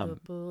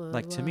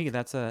 Like to me,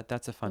 that's a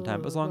fun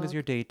time, as long as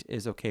your date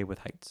is okay with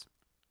heights.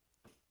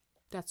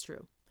 That's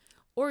true.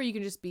 Or you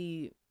can just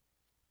be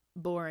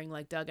boring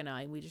like Doug and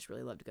I, and we just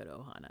really love to go to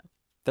Ohana.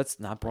 That's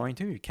not boring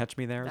too. You catch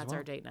me there as well. That's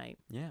our date night.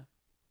 Yeah.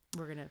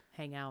 We're going to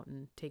hang out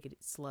and take it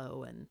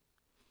slow and,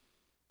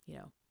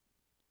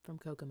 from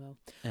Kokomo.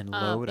 And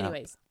load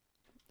anyways.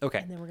 up. Okay.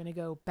 And then we're going to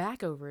go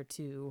back over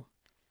to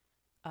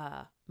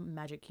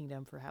Magic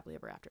Kingdom for Happily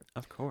Ever After.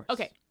 Of course.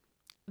 Okay.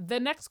 The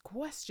next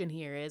question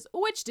here is,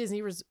 which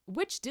Disney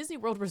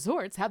World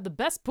resorts have the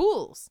best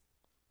pools?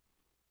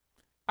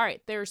 All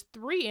right, there's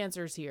 3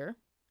 answers here.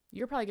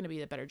 You're probably going to be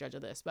the better judge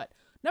of this, but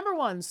number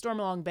 1,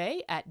 Stormalong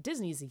Bay at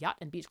Disney's Yacht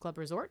and Beach Club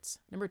Resorts.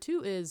 Number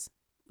 2 is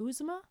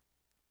Uzma.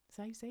 Is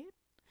that how you say it?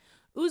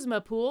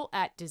 Uzma Pool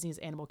at Disney's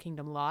Animal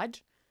Kingdom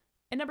Lodge.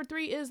 And number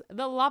 3 is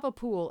the Lava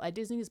Pool at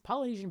Disney's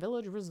Polynesian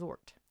Village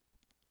Resort.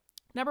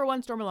 Number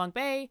 1, Stormalong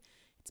Bay.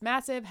 It's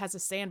massive, has a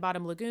sand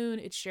bottom lagoon.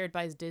 It's shared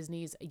by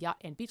Disney's Yacht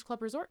and Beach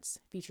Club Resorts.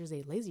 Features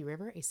a lazy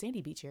river, a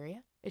sandy beach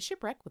area, a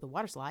shipwreck with a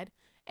water slide,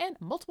 and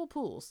multiple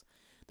pools.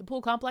 The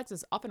pool complex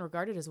is often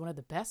regarded as one of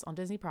the best on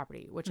Disney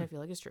property, which I feel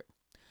like is true.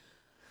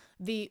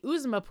 The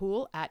Uzma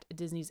Pool at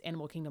Disney's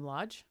Animal Kingdom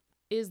Lodge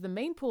is the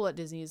main pool at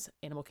Disney's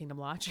Animal Kingdom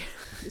Lodge.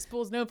 This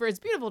pool is known for its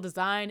beautiful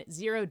design,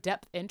 zero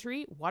depth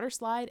entry, water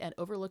slide, and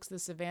overlooks the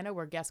savannah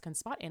where guests can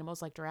spot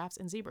animals like giraffes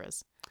and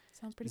zebras.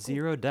 Sounds pretty cool.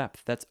 Zero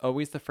depth. That's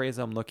always the phrase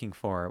I'm looking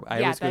for.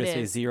 I always going to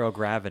say zero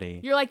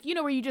gravity. You're like,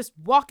 where you just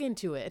walk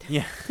into it.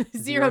 Yeah.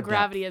 Zero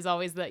gravity is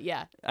always the,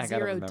 I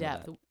zero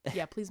depth.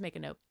 Yeah, please make a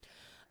note.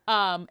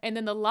 And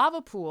then the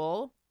lava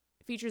pool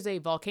features a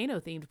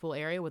volcano-themed pool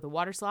area with a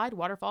water slide,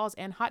 waterfalls,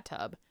 and hot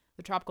tub.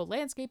 The tropical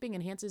landscaping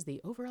enhances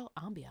the overall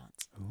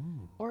ambiance.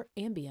 Ooh. Or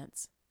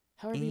ambience,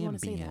 however you want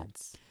to say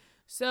that.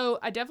 So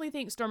I definitely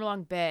think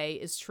Stormalong Bay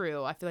is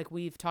true. I feel like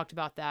we've talked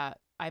about that.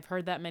 I've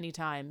heard that many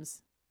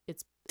times.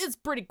 It's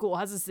pretty cool. It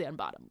has a sand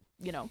bottom,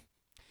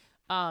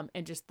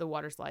 and just the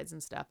water slides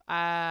and stuff.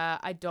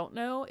 I don't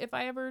know if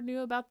I ever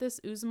knew about this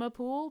Uzma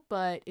pool,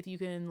 but if you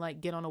can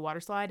get on a water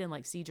slide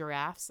and see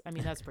giraffes, I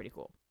mean, that's pretty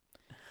cool.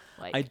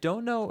 I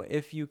don't know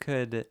if you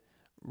could.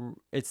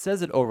 It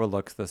says it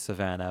overlooks the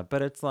savannah,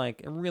 but it's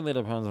it really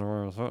depends on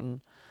where it's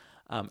sitting.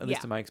 At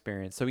least in my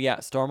experience. So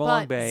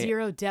Stormalong Bay.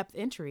 Zero depth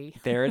entry.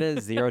 There it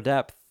is, zero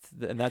depth,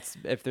 and that's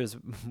if there's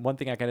one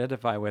thing I can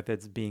identify with,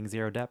 it's being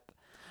zero depth.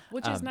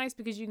 Which is nice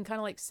because you can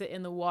kind of sit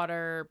in the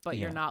water, but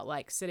you're not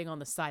sitting on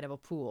the side of a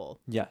pool.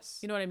 Yes.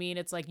 You know what I mean?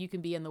 It's you can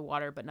be in the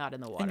water, but not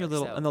in the water. And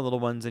and the little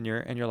ones in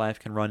your life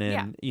can run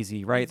in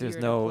easy, right? Easier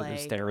There's no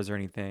stairs or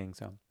anything,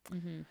 so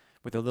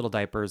with their little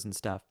diapers and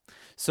stuff.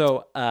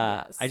 So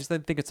I just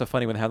think it's so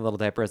funny when they have the little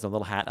diapers and a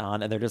little hat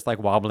on, and they're just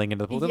wobbling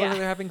into the pool. They're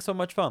having so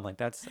much fun.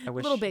 I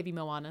wish little baby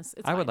Moanas.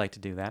 I would like to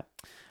do that.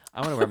 I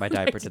want to wear my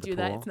diaper to the do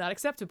pool. That. It's not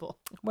acceptable.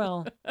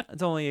 Well,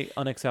 it's only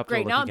unacceptable.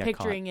 Great. Now I'm get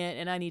picturing caught. it,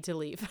 and I need to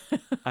leave.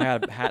 I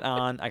got a hat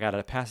on. I got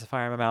a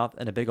pacifier in my mouth,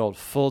 and a big old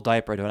full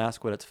diaper. Don't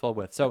ask what it's full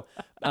with. So,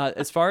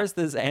 as far as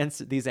these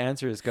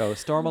answers go,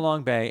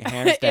 Stormalong Bay,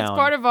 hands down. It's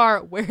part of our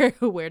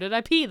where did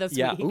I pee this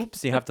week?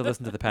 Oops. You have to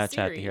listen to the Pat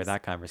Chat to hear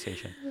that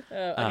conversation.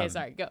 Okay,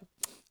 sorry. Go.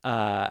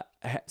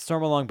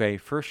 Stormalong Bay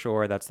for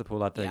sure. That's the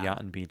pool at the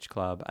Yacht and Beach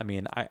Club. I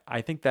mean, I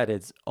think that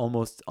is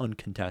almost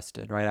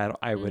uncontested, right?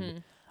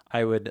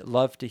 I would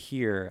love to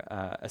hear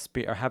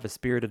or have a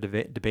spirited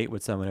debate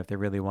with someone if they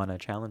really want to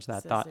challenge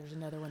that thought. There's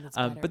another one that's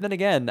better. But then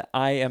again,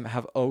 I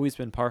have always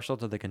been partial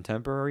to the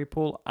contemporary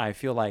pool. I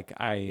feel like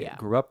I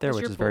grew up there,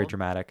 which is very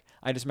dramatic.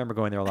 I just remember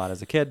going there a lot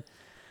as a kid.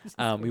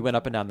 We went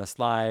up and down the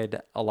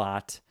slide a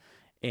lot.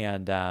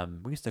 And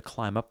we used to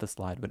climb up the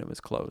slide when it was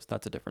closed.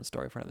 That's a different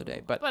story for another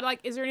day. But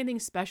is there anything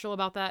special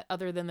about that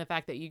other than the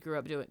fact that you grew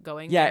up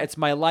going Yeah, there? it's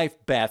my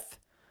life, Beth.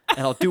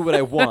 And I'll do what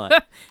I want.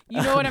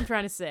 You know what I'm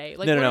trying to say? No.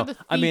 What are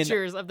the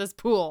features of this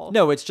pool?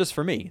 No, it's just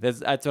for me.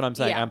 That's what I'm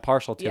saying. I'm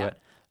partial to it.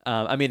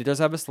 It does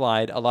have a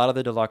slide. A lot of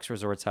the deluxe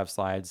resorts have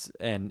slides,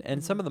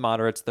 and some of the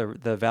moderates,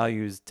 the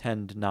values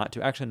tend not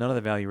to. Actually, none of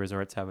the value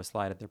resorts have a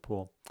slide at their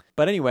pool.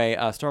 But anyway,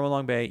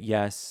 Stormalong Bay,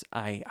 yes.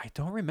 I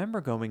don't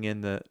remember going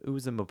in the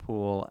Uzuma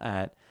pool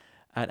at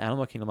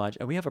Animal Kingdom Lodge,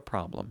 and we have a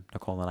problem,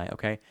 Nicole and I,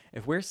 okay?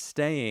 If we're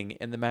staying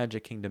in the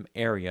Magic Kingdom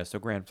area, so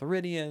Grand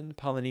Floridian,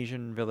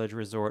 Polynesian Village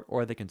Resort,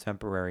 or the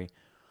Contemporary,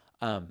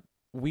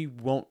 we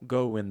won't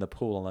go in the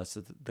pool unless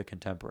it's the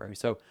Contemporary.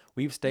 So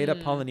we've stayed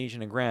at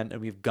Polynesian and Grand, and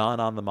we've gone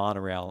on the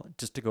monorail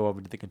just to go over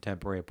to the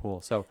Contemporary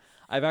pool. So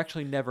I've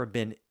actually never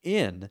been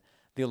in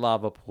the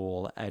lava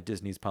pool at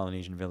Disney's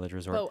Polynesian Village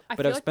Resort,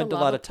 but I've spent a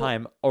lot of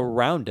time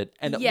around it,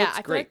 and it looks I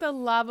feel great. like the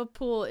lava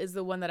pool is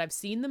the one that I've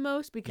seen the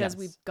most because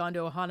we've gone to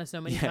Ohana so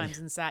many times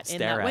and sat in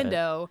that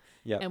window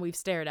and we've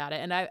stared at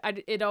it,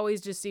 and it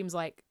always just seems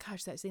like,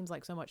 gosh, that seems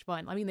like so much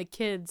fun. I mean, the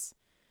kids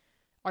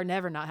are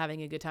never not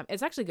having a good time.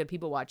 It's actually good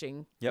people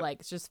watching.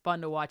 It's just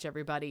fun to watch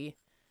everybody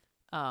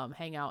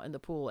hang out in the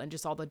pool and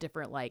just all the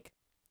different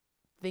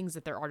things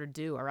that there are to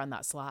do around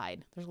that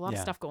slide. There's a lot of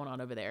stuff going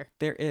on over there.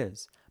 There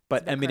is.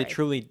 But I mean,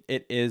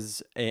 it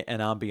is an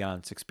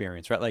ambiance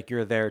experience, right? Like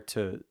you're there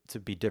to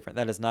be different.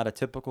 That is not a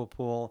typical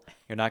pool.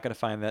 You're not going to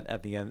find that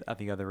at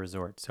the other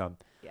resorts. So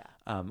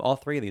all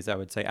three of these, I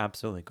would say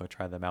absolutely go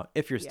try them out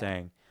if you're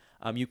staying.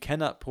 You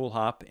cannot pool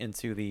hop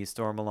into the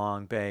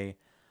Stormalong Bay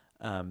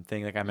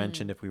thing. Like I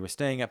mentioned, if we were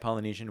staying at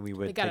Polynesian, we They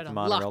would got take it the on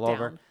monorail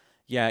over. lockdown.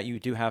 Yeah, you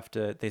do have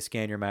to. They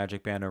scan your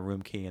magic band or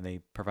room key, and they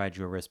provide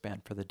you a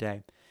wristband for the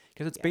day,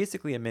 because it's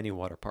basically a mini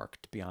water park.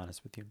 To be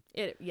honest with you.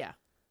 Yeah.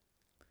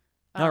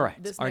 All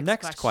right. This Our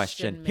next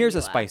question. made Here's me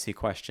a laugh. spicy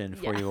question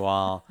for Yeah. you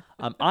all.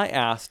 I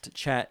asked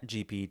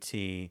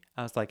ChatGPT.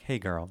 I was like, "Hey,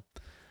 girl,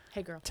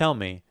 Hey, girl. tell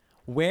me,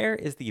 where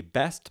is the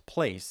best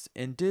place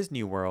in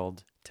Disney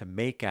World to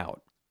make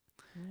out?"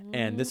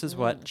 And this is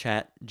what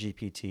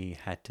ChatGPT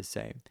had to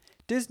say.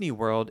 Disney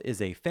World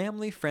is a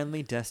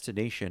family-friendly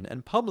destination,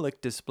 and public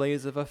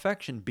displays of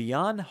affection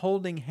beyond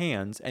holding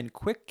hands and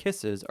quick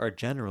kisses are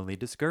generally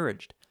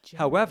discouraged.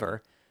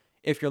 However,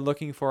 if you're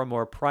looking for a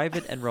more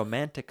private and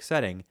romantic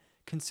setting,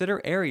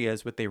 consider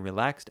areas with a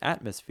relaxed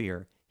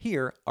atmosphere.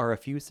 Here are a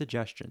few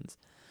suggestions.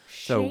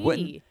 So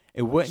Shady.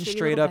 it wouldn't Shady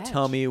straight little up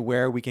tell bitch. me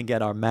where we can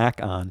get our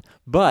Mac on,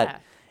 but Yeah.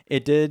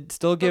 it did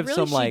still give really,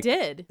 some she like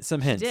did.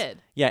 some She hints.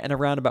 did. Yeah, in a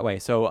roundabout way.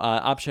 So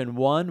option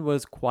 1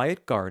 was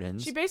Quiet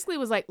Gardens. She basically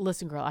was like,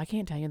 listen, girl, I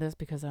can't tell you this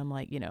because I'm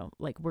like,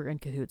 like we're in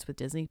cahoots with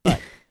Disney,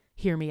 but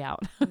hear me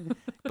out.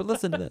 But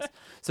listen to this.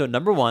 So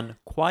number 1,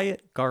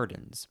 Quiet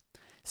Gardens.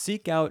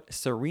 Seek out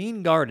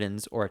serene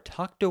gardens or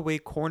tucked away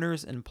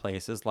corners in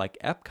places like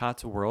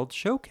Epcot's World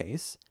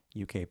Showcase,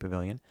 UK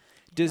Pavilion,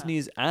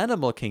 Disney's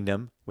Animal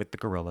Kingdom with the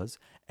gorillas,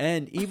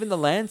 and even the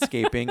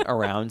landscaping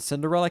around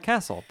Cinderella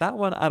Castle. That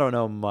one I don't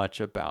know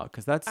much about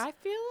because that's I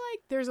feel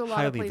like there's a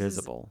lot of highly places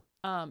visible.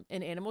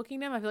 in Animal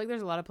Kingdom. I feel like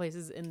there's a lot of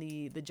places in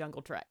the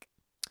Jungle Trek.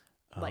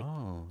 Like,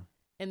 oh,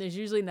 and there's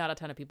usually not a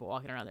ton of people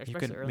walking around there, you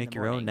especially could early make in the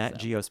your morning, own Nat so.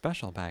 Geo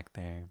special back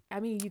there.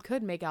 I mean, you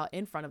could make out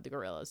in front of the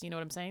gorillas. You know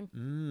what I'm saying?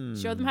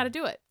 Mm. Show them how to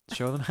do it.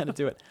 Show them how to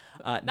do it.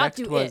 Not next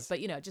do was it,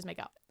 but just make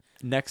out.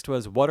 Next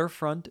was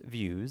waterfront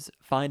views.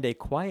 Find a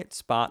quiet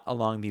spot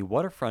along the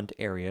waterfront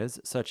areas,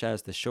 such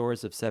as the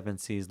shores of Seven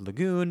Seas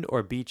Lagoon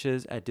or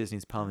beaches at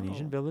Disney's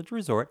Polynesian Village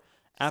Resort.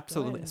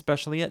 Absolutely, good.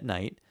 especially at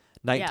night.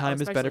 Nighttime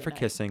is especially better at for night.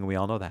 kissing. We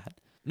all know that.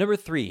 Number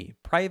 3,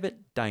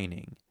 private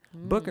dining.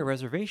 Book a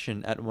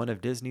reservation at one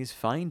of Disney's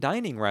fine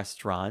dining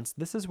restaurants.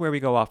 This is where we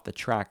go off the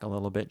track a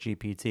little bit,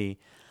 GPT.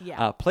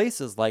 Yeah.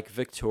 Places like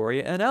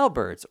Victoria and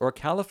Albert's or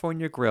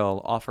California Grill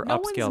offer No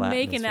upscale one's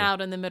making atmosphere.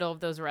 out in the middle of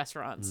those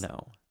restaurants.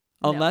 No.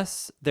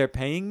 Unless they're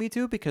paying me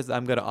to, because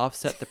I'm going to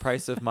offset the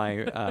price of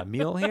my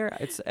meal here.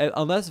 It's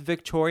unless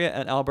Victoria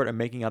and Albert are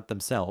making out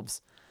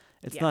themselves,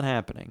 it's not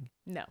happening.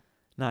 No.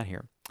 Not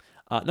here.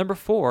 Number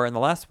 4, and the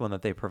last one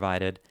that they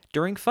provided,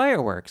 during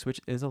fireworks, which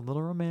is a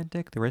little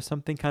romantic. There is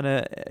something kind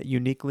of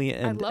uniquely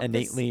and love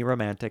innately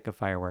romantic of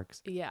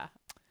fireworks. Yeah.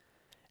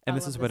 And I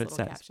this love is what it little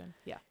says. caption.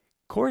 Yeah.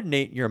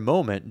 Coordinate your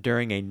moment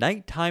during a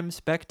nighttime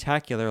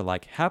spectacular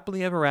like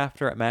Happily Ever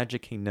After at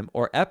Magic Kingdom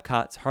or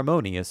Epcot's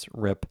Harmonious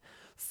RIP.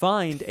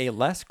 Find a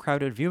less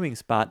crowded viewing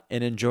spot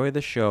and enjoy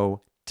the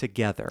show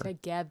together.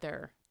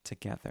 Together.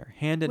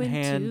 Hand in When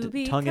hand,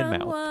 two tongue in become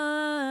mouth.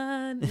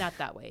 one. Not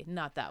that way.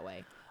 Not that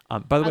way.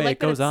 By the I way, like it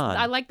that goes on.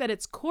 I like that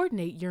it's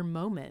coordinate your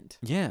moment.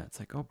 Yeah, it's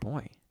like, oh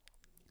boy.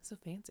 So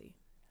fancy.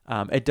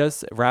 It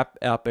does wrap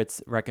up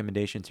its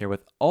recommendations here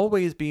with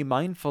always be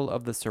mindful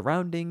of the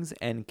surroundings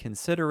and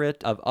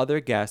considerate of other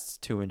guests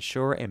to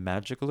ensure a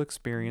magical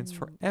experience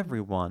for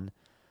everyone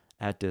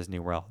at Disney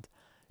World.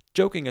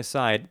 Joking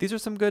aside, these are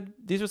some good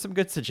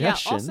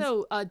suggestions. Yeah,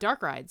 also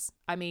dark rides.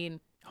 I mean,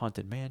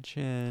 Haunted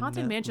Mansion's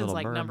Little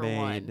like number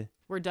one.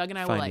 Where Doug and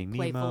I will like Finding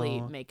playfully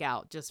Nemo. make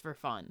out just for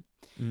fun.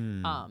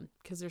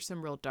 Because there's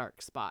some real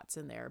dark spots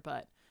in there.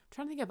 But I'm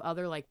trying to think of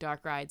other like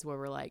dark rides where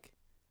we're like,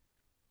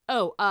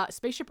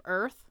 Spaceship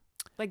Earth.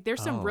 Like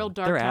there's some real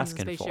dark they're times in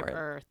asking for Spaceship it.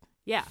 Earth.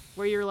 Yeah,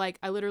 where you're like,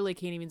 I literally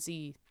can't even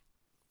see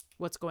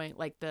what's going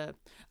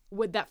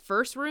with that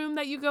first room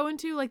that you go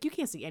into. Like you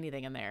can't see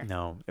anything in there.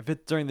 No, if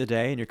it's during the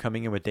day and you're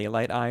coming in with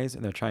daylight eyes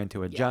and they're trying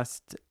to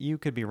adjust, you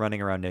could be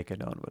running around naked.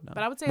 No one would know.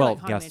 But I would say well, like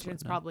Haunted guests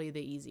Mansion's would know. probably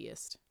the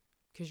easiest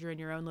because you're in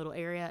your own little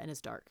area and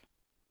it's dark.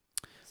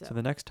 So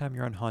the next time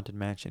you're on Haunted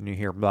Mansion and you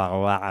hear blah,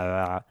 blah, blah,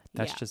 blah,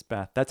 that's Yeah. just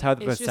Beth. That's how it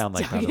would it's just sound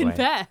like, by Doug the way. and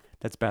Beth.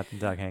 That's Beth and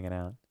Doug hanging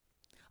out.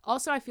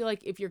 Also, I feel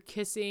like if you're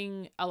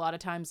kissing a lot of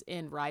times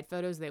in ride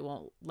photos, they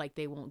won't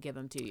give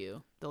them to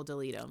you. They'll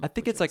delete them. I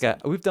think it's like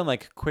we've done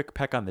like quick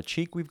peck on the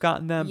cheek, we've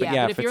gotten them. But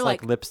but if you're it's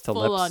like lips to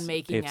full lips, on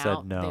making they've out,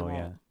 said no. they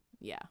won't.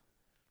 Yeah.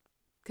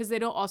 Because they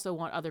don't also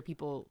want other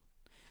people.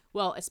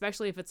 Well,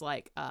 especially if it's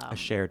like A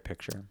shared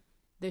picture.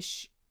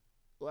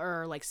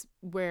 or like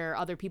where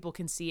other people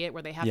can see it,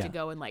 where they have to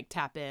go and like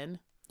tap in.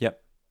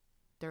 Yep.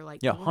 They're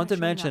like, Yeah, "We're not Haunted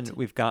showing Mansion, that to-"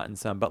 we've gotten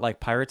some, but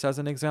like Pirates as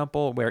an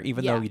example, where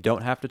even though Yeah. you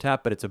don't have to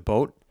tap, but it's a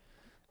boat.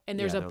 And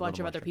there's Yeah, a they're a bunch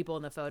little of more other strict. people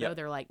in the photo. Yep.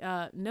 They're like,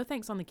 no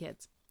thanks on the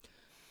kids.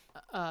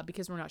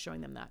 Because we're not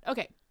showing them that.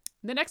 Okay.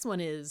 The next one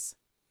is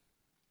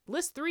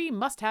list 3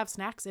 must-have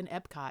snacks in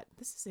Epcot.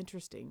 This is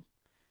interesting.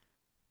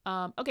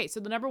 Okay, so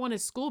the number 1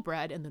 is school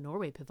bread in the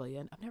Norway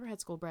Pavilion. I've never had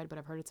school bread, but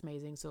I've heard it's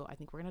amazing, so I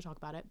think we're going to talk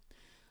about it.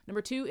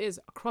 Number 2 is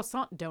a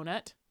croissant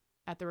donut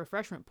at the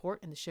refreshment port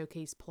in the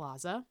Showcase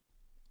Plaza.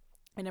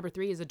 And number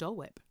 3 is a Dole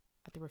Whip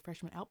at the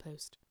refreshment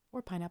outpost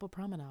or Pineapple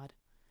Promenade.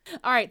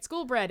 All right,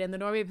 school bread in the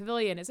Norway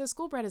Pavilion. It says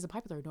school bread is a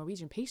popular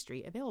Norwegian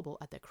pastry available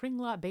at the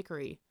Kringla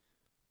Bakery.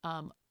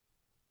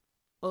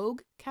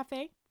 Og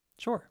Cafe?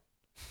 Sure.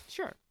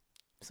 Sure.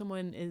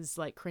 Someone is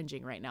like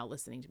cringing right now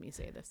listening to me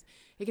say this.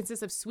 It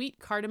consists of sweet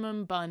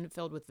cardamom bun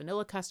filled with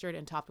vanilla custard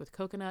and topped with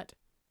coconut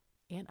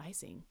and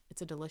icing.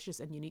 It's a delicious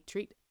and unique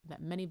treat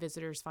that many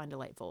visitors find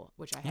delightful,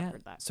 which I have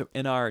heard that. So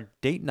in our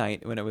date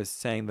night, when it was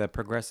saying the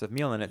progressive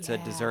meal and it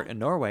said dessert in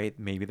Norway,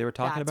 maybe they were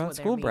talking about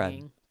school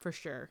bread. For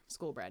sure.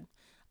 School bread.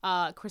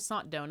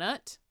 Croissant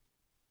donut.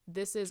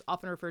 This is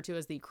often referred to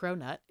as the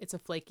cronut. It's a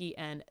flaky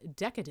and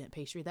decadent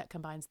pastry that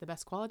combines the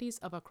best qualities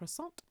of a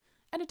croissant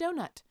and a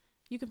donut.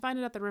 You can find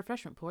it at the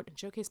refreshment port in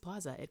Showcase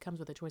Plaza. It comes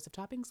with a choice of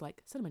toppings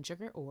like cinnamon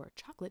sugar or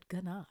chocolate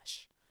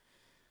ganache.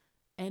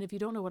 And if you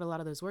don't know what a lot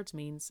of those words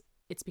means,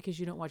 it's because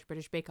you don't watch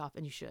British Bake Off,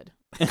 and you should.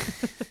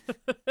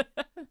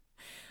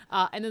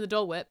 And then the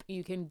Dole Whip,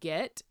 you can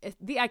get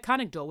the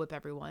iconic Dole Whip,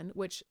 everyone,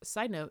 which,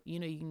 side note, you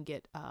can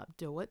get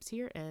Dole Whips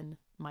here in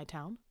my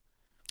town.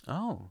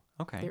 Oh,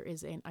 okay. There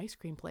is an ice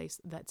cream place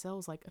that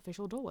sells like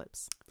official Dole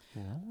Whips.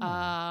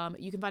 Oh.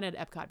 You can find it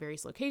at Epcot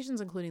various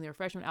locations, including the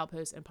Refreshment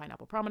Outpost and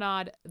Pineapple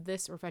Promenade.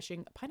 This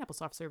refreshing pineapple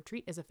soft serve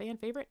treat is a fan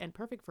favorite and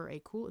perfect for a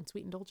cool and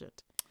sweet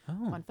indulgent.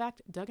 Oh. Fun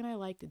fact, Doug and I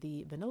liked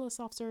the vanilla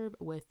soft serve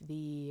with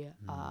the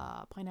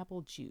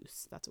pineapple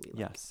juice. That's what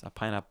we like. Yes, a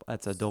pineapple.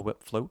 That's a Dole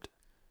Whip float.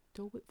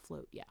 Dole Whip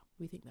float, yeah.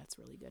 We think that's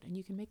really good. And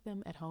you can make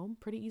them at home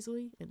pretty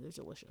easily, and they're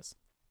delicious.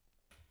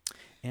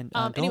 And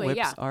Dole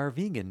Whips are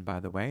vegan, by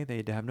the way.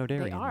 They have no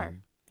dairy in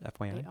them.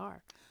 FYI. They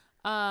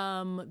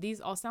are. These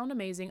all sound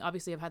amazing.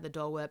 Obviously, I've had the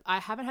Dole Whip. I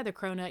haven't had the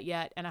cronut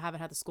yet, and I haven't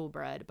had the school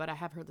bread, but I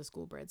have heard the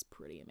school bread's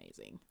pretty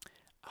amazing.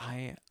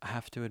 I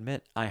have to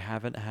admit, I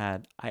haven't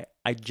had.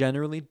 I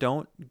generally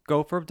don't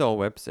go for Dole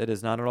Whips. It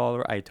is not at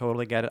all. I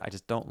totally get it. I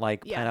just don't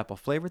like pineapple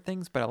flavored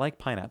things, but I like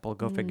pineapple.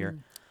 Go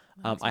figure.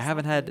 I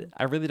haven't had.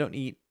 I really don't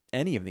eat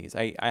any of these.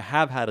 I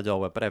have had a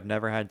Dole Whip, but I've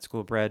never had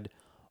school bread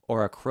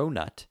or a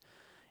cronut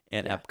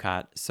in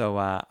Epcot. So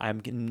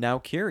I'm now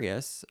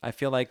curious. I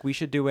feel like we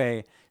should do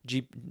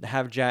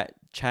have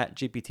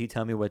ChatGPT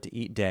tell me what to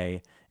eat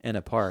day in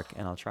a park,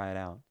 and I'll try it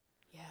out.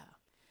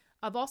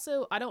 I've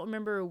also, I don't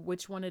remember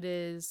which one it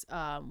is,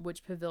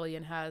 which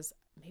pavilion has,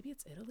 maybe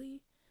it's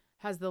Italy,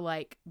 has the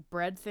like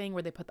bread thing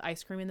where they put the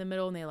ice cream in the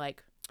middle and they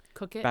like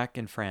cook it. Back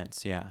in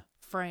France, yeah.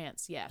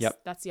 France, yes.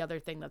 Yep. That's the other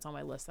thing that's on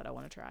my list that I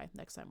want to try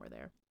next time we're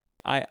there.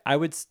 I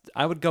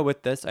would go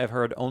with this. I've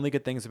heard only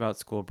good things about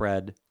school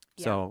bread,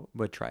 so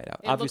would try it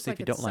out. Obviously, if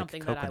you don't like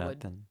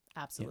coconut, then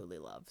absolutely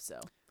love. So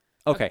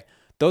okay.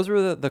 Those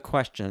were the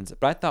questions,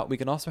 but I thought we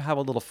could also have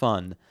a little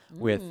fun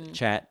with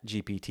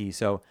ChatGPT.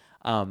 So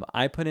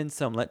I put in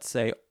some, let's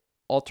say,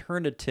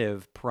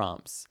 alternative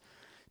prompts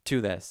to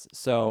this.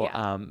 So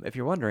if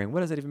you're wondering,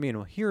 what does that even mean?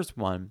 Well, here's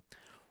one.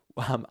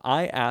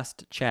 I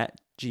asked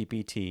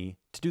ChatGPT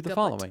to do the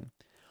following.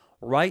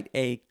 Write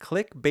a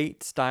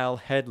clickbait-style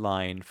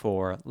headline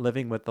for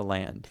Living with the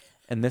Land.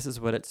 And this is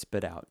what it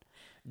spit out.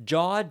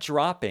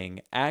 Jaw-dropping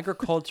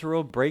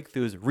agricultural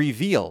breakthroughs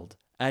revealed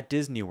at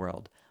Disney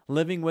World.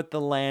 Living with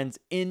the Land's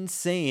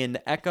insane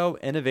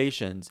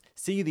eco-innovations.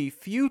 See the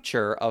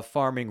future of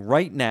farming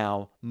right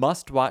now.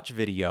 Must-watch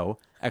video! !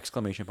 And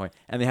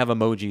they have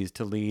emojis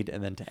to lead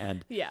and then to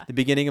end. Yeah. The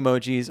beginning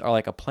emojis are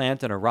like a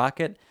plant and a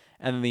rocket.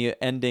 And then the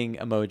ending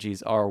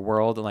emojis are a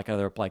world and like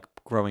another like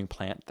growing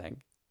plant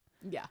thing.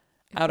 Yeah.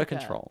 Out of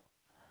control.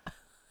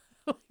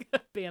 Like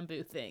a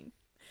bamboo thing.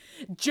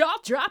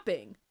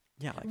 Jaw-dropping.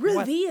 Yeah. Like,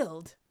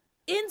 revealed. What?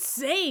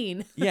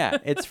 Insane. Yeah,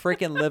 it's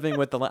freaking Living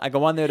with the Land. I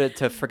go on there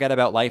to forget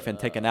about life and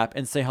take a nap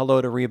and say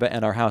hello to Reba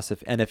in our house.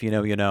 If you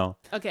know, you know.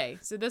 Okay,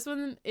 so this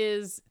one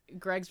is,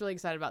 Greg's really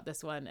excited about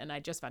this one, and I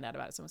just found out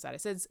about it, so I'm excited.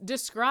 It says,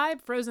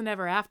 describe Frozen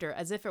Ever After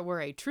as if it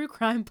were a true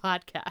crime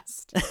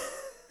podcast.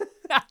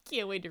 I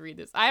can't wait to read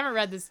this. I haven't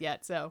read this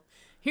yet, so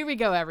here we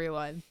go,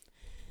 everyone.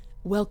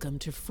 Welcome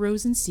to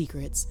Frozen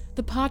Secrets,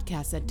 the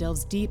podcast that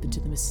delves deep into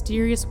the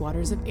mysterious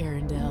waters of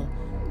Arendelle,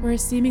 where a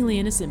seemingly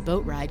innocent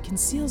boat ride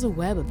conceals a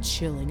web of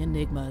chilling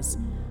enigmas.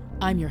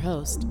 I'm your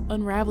host,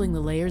 unraveling the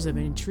layers of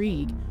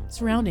intrigue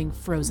surrounding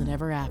Frozen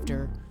Ever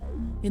After.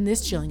 In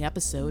this chilling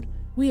episode,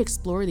 we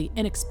explore the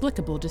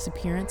inexplicable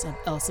disappearance of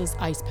Elsa's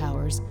ice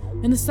powers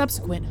and the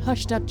subsequent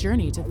hushed-up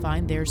journey to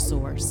find their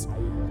source.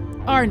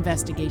 Our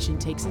investigation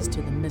takes us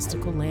to the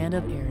mystical land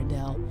of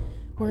Arendelle,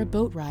 where a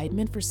boat ride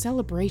meant for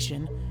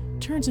celebration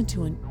turns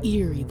into an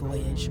eerie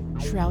voyage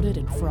shrouded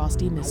in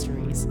frosty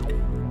mysteries.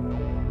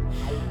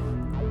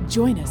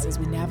 Join us as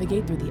we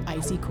navigate through the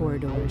icy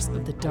corridors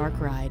of the dark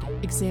ride,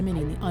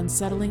 examining the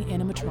unsettling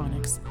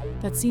animatronics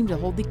that seem to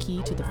hold the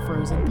key to the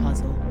Frozen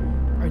puzzle.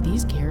 Are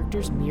these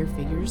characters mere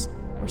figures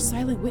or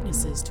silent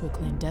witnesses to a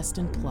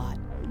clandestine plot?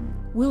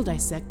 We'll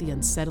dissect the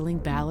unsettling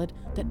ballad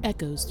that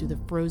echoes through the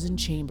frozen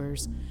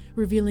chambers,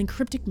 revealing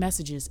cryptic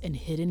messages and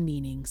hidden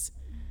meanings.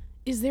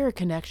 Is there a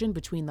connection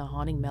between the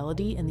haunting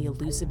melody and the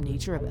elusive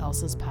nature of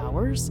Elsa's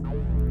powers?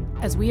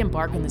 As we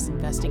embark on this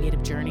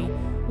investigative journey,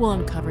 we'll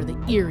uncover the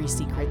eerie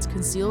secrets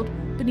concealed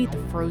beneath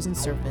the frozen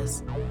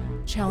surface.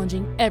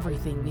 challenging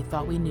everything we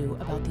thought we knew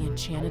about the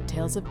enchanted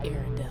tales of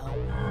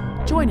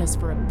Arendelle. Join us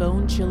for a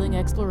bone-chilling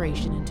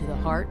exploration into the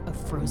heart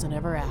of Frozen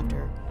Ever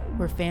After,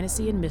 where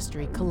fantasy and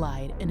mystery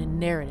collide in a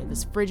narrative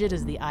as frigid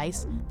as the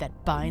ice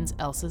that binds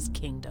Elsa's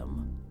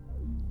kingdom.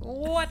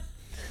 What?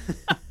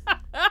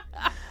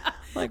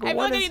 Like, I feel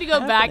like I need to go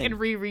back and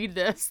reread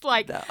this.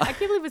 Like, I can't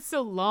believe it's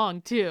so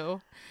long,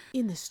 too.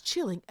 In this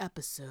chilling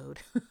episode.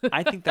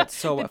 I think that's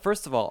so.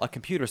 First of all, a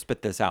computer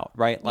spit this out,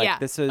 right? Like, Yeah.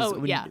 this is.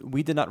 Oh, yeah.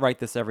 We did not write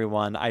this,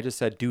 everyone. I just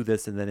said do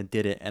this, and then it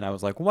did it, and I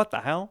was like, what the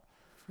hell?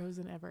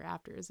 Frozen Ever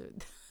After. Is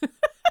it?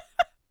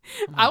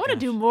 I want to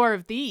do more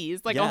of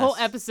these, like a whole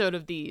episode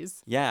of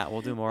these. Yeah,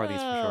 we'll do more of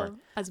these for sure.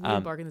 As we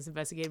embark on this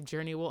investigative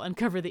journey, we'll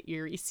uncover the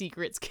eerie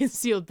secrets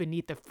concealed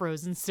beneath the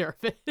frozen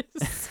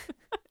surface.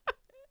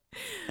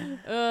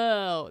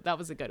 Oh, that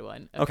was a good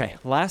one. Okay,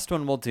 last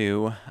one we'll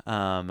do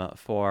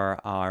for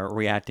our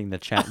reacting to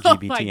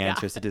ChatGPT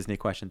answers to Disney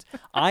questions.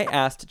 I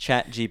asked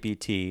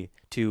ChatGPT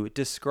to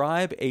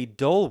describe a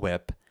Dole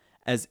Whip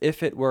as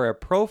if it were a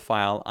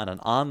profile on an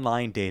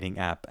online dating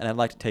app, and I'd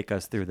like to take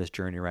us through this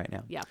journey right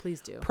now. Yeah,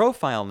 please do.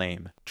 Profile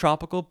name,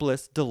 Tropical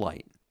Bliss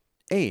Delight.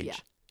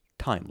 Age,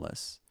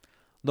 timeless.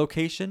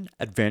 Location,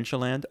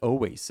 Adventureland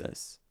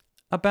Oasis.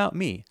 About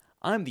me,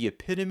 I'm the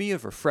epitome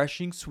of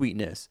refreshing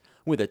sweetness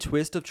with a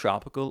twist of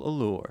tropical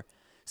allure.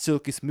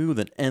 Silky smooth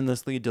and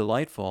endlessly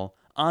delightful,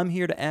 I'm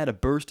here to add a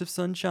burst of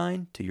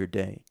sunshine to your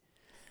day.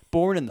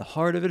 Born in the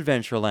heart of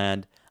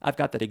Adventureland, I've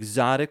got that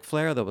exotic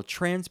flair that will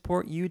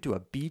transport you to a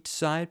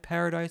beachside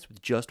paradise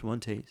with just one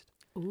taste.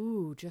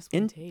 Ooh, just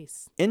one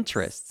taste.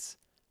 Interests,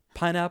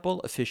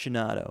 pineapple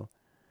aficionado.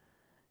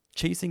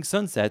 Chasing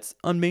sunsets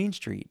on Main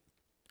Street.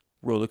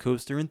 Roller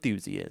coaster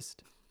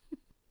enthusiast.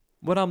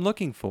 What I'm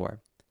looking for.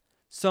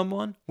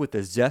 Someone with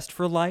a zest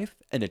for life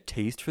and a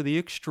taste for the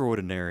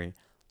extraordinary.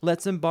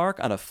 Let's embark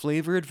on a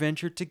flavor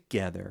adventure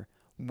together.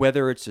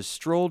 Whether it's a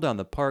stroll down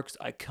the park's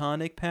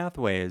iconic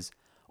pathways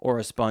or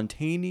a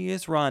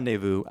spontaneous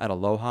rendezvous at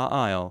Aloha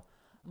Isle,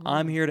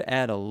 I'm here to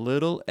add a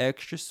little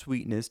extra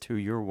sweetness to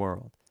your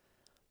world.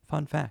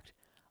 Fun fact,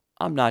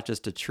 I'm not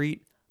just a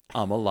treat,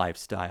 I'm a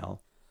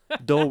lifestyle.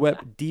 Dole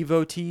Whip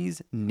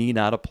devotees need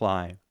not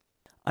apply.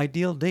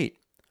 Ideal date.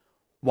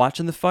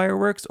 Watching the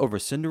fireworks over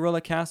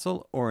Cinderella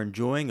Castle or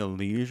enjoying a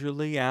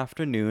leisurely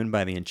afternoon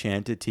by the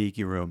Enchanted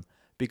Tiki Room,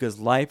 because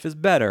life is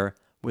better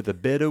with a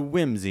bit of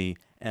whimsy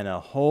and a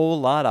whole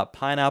lot of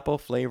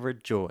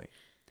pineapple-flavored joy.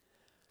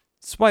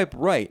 Swipe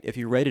right if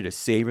you're ready to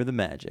savor the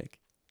magic.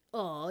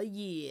 Oh,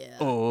 yeah.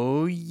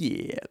 Oh,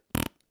 yeah.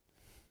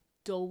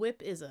 Dole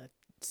Whip is a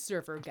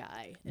surfer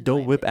guy.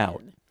 Dole Whip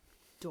out.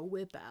 Dole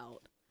Whip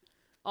out.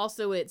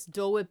 Also, it's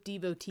Dole Whip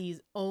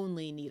devotees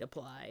only need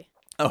apply.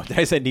 Oh, did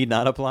I say need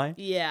not apply?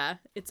 Yeah,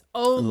 it's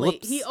only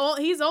Whoops.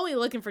 he's only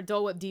looking for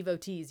Dole Whip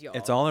devotees, y'all.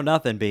 It's all or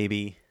nothing,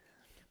 baby.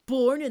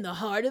 Born in the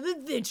heart of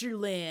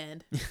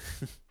Adventureland.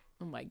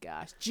 Oh my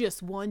gosh,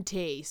 just one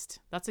taste.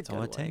 That's a good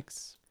one. That's all it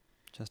takes.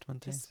 Just one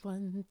taste. Just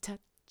one touch.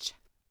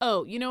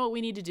 Oh, you know what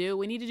we need to do?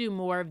 We need to do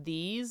more of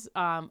these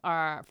for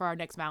our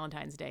next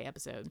Valentine's Day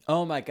episode.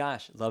 Oh my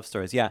gosh, love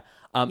stories. Yeah.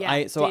 Yeah,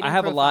 I dating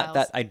have a lot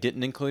profiles. that I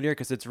didn't include here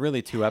because it's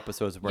really 2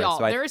 episodes worth. Y'all,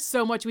 So there is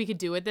so much we could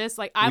do with this.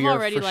 Like, I'm We are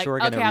already for like, sure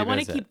gonna okay, I want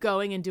to revisit. keep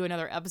going and do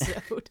another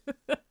episode.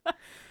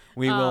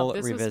 we will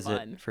this was revisit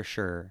fun. for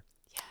sure.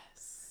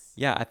 Yes.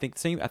 Yeah, I think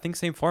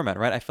same format,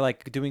 right? I feel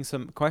like doing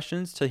some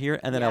questions to hear,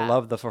 and then I Yeah.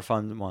 love the for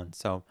fun one.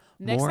 So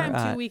Next more,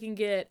 time too, we can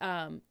get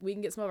some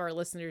of our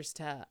listeners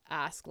to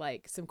ask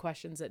like some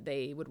questions that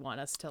they would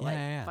want us to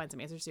find some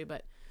answers to.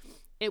 But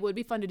it would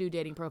be fun to do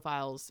dating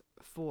profiles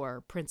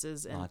for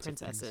princes and Lots of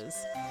things.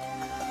 princesses.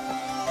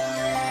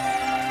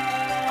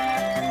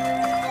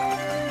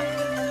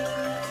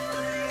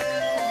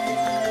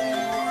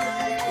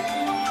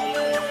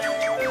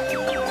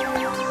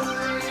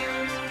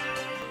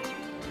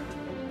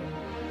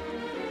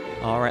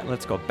 All right,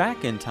 let's go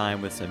back in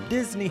time with some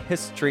Disney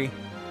history.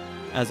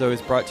 As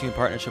always, brought to you in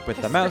partnership with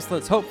the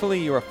Mouselets. Hopefully,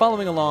 you are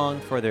following along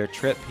for their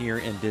trip here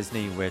in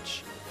Disney,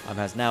 which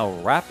has now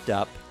wrapped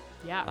up.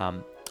 Yeah.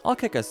 I'll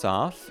kick us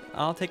off.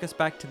 I'll take us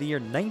back to the year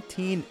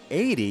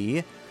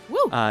 1980.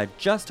 Woo!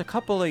 Just a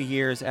couple of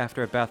years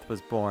after Beth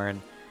was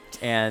born.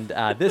 And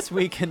this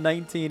week in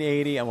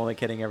 1980, I'm only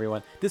kidding,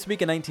 everyone. This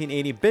week in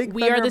 1980, Big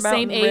We Thunder are the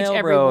same Mountain age,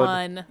 Railroad.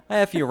 everyone.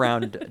 If you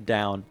round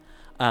down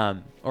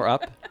or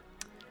up.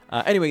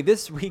 Anyway,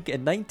 this week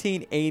in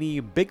 1980,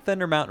 Big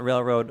Thunder Mountain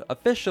Railroad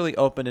officially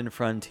opened in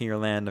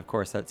Frontierland. Of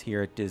course, that's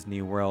here at Disney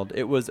World.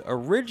 It was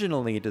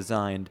originally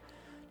designed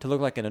to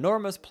look like an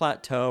enormous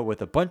plateau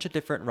with a bunch of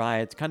different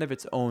rides, kind of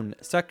its own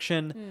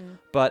section.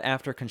 But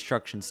after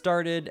construction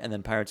started and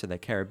then Pirates of the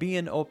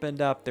Caribbean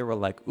opened up, they were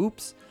like,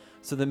 oops.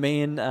 So the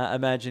main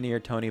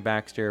Imagineer, Tony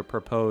Baxter,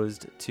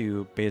 proposed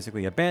to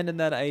basically abandon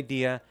that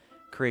idea,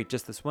 create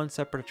just this one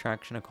separate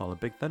attraction called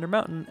Big Thunder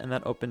Mountain, and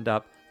that opened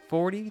up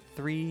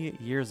 43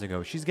 years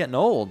ago. She's getting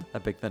old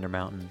at Big Thunder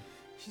Mountain.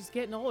 She's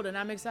getting old, and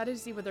I'm excited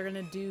to see what they're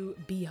gonna do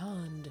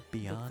beyond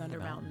Big Beyond Thunder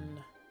the mountain.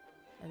 Mountain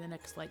in the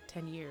next like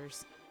 10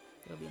 years.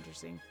 It'll be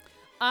interesting.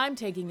 I'm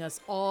taking us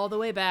all the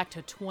way back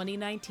to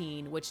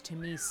 2019, which to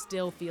me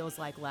still feels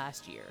like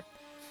last year.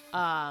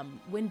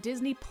 When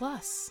Disney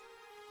Plus,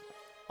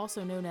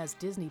 also known as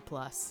Disney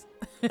Plus,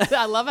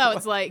 I love how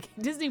it's like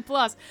Disney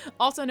Plus,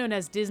 also known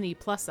as Disney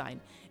Plus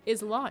sign,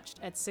 is launched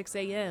at 6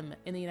 a.m.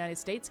 in the United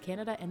States,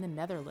 Canada, and the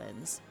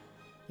Netherlands.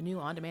 The new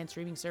on-demand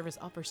streaming service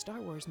offers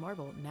Star Wars,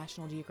 Marvel,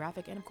 National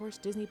Geographic, and of course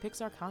Disney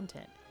Pixar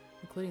content,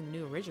 including the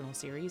new original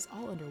series,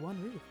 all under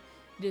one roof.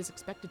 It is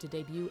expected to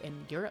debut in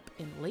Europe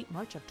in late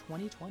March of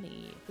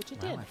 2020, which it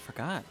did. I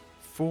forgot.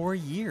 4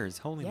 years.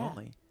 Holy Yeah.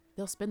 moly.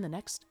 They'll spend the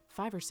next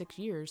 5 or 6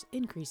 years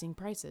increasing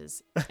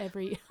prices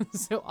every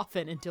so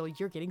often until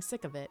you're getting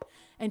sick of it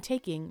and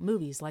taking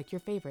movies like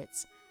your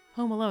favorites,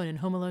 Home Alone and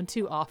Home Alone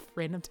 2 off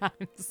random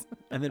times.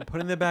 And then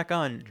putting them back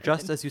on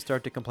just as you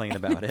start to complain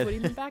about it.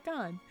 Putting them back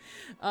on.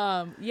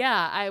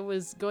 Yeah, I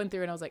was going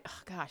through and I was like,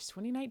 oh gosh,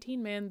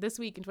 2019, man. This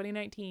week in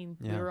 2019,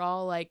 we were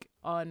all like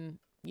on,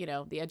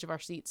 the edge of our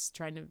seats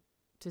trying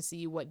to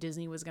see what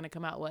Disney was going to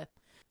come out with.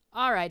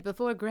 All right,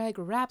 before Greg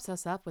wraps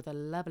us up with a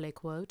lovely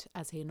quote,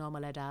 as he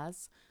normally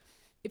does,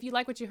 if you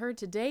like what you heard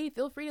today,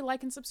 feel free to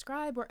like and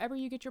subscribe wherever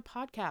you get your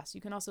podcasts.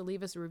 You can also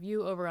leave us a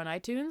review over on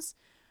iTunes.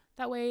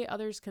 That way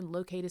others can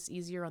locate us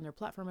easier on their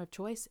platform of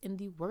choice in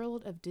the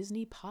world of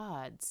Disney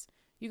pods.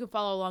 You can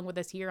follow along with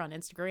us here on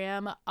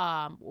Instagram.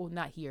 Well,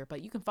 not here,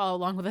 but you can follow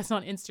along with us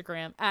on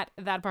Instagram at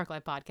That Park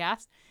Life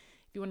Podcast.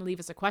 If you want to leave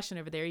us a question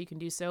over there, you can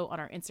do so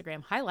on our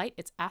Instagram highlight.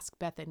 It's Ask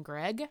Beth and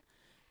Greg.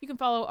 You can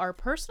follow our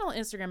personal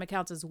Instagram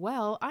accounts as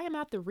well. I am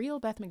at The Real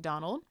Beth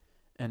McDonald.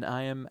 And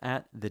I am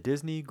at The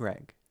Disney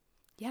Greg.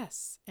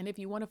 Yes. And if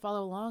you want to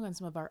follow along on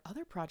some of our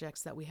other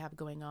projects that we have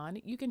going on,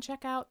 you can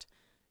check out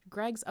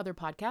Greg's other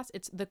podcast.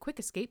 It's The Quick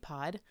Escape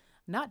Pod.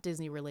 Not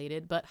Disney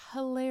related, but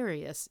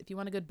hilarious. If you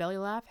want a good belly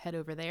laugh, head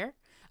over there.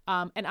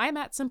 And I'm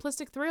at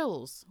Simplistic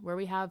Thrills, where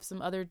we have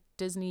some other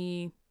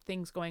Disney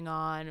things going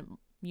on,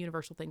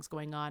 Universal things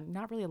going on.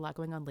 Not really a lot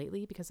going on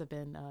lately because I've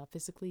been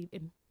physically,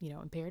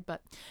 impaired.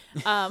 But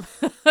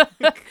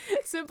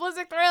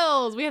Simplistic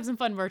Thrills. We have some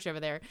fun merch over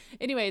there.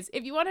 Anyways,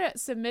 if you want to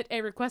submit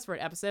a request for an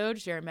episode,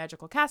 share a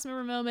magical cast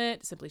member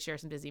moment, simply share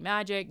some Disney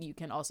magic, you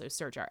can also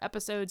search our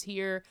episodes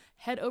here.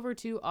 Head over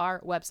to our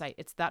website.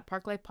 It's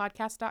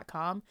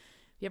thatparklifepodcast.com.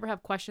 If you ever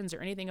have questions or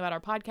anything about our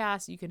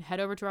podcast, you can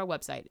head over to our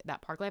website,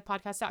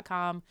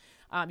 thatparklifepodcast.com.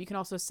 You can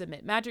also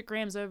submit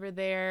magicgrams over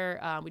there.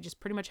 We just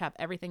pretty much have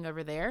everything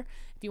over there.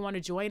 If you want to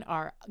join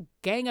our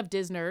gang of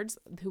Disnerds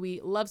who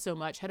we love so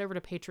much, head over to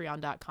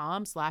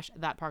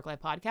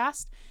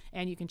patreon.com/thatparklifepodcast,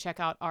 and you can check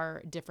out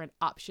our different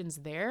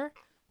options there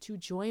to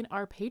join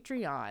our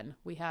Patreon.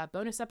 We have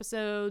bonus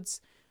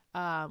episodes.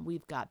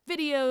 We've got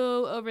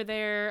video over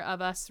there of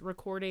us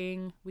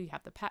recording. We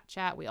have the Pat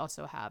Chat. We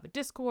also have a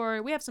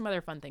Discord. We have some other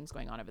fun things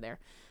going on over there.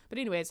 But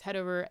anyways, head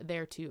over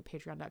there to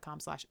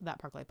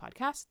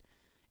patreon.com/thatparklifepodcast.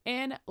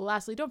 And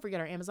lastly, don't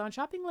forget our Amazon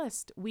shopping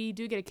list. We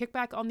do get a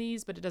kickback on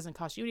these, but it doesn't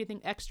cost you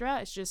anything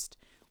extra. It's just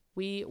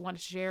we want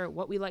to share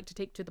what we like to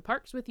take to the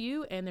parks with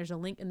you. And there's a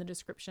link in the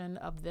description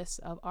of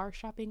our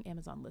shopping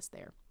Amazon list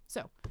there.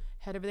 So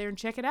head over there and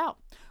check it out.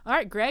 All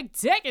right, Greg,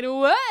 take it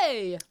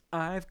away.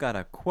 I've got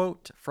a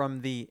quote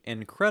from The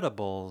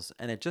Incredibles,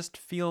 and it just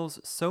feels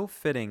so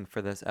fitting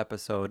for this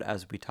episode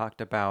as we talked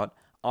about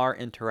our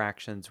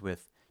interactions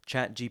with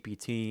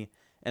ChatGPT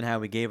and how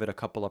we gave it a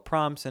couple of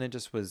prompts, and it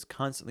just was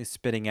constantly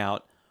spitting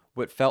out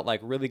what felt like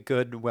really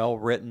good,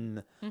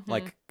 well-written,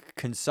 like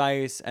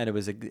concise, and it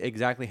was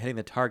exactly hitting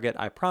the target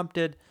I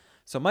prompted.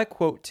 So my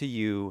quote to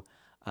you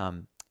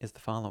is the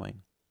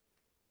following.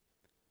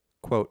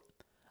 Quote,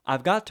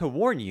 "I've got to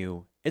warn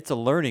you, it's a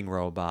learning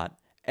robot.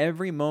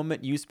 Every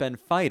moment you spend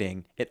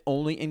fighting, it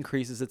only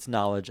increases its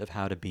knowledge of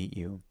how to beat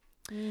you."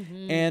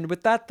 And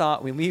with that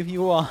thought, we leave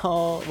you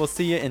all. We'll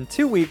see you in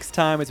 2 weeks'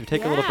 time as we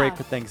take a little break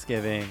for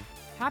Thanksgiving.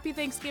 Happy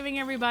Thanksgiving,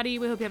 everybody.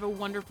 We hope you have a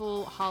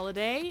wonderful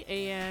holiday,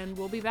 and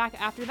we'll be back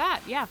after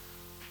that. Yeah.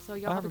 So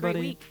y'all have a great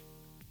week.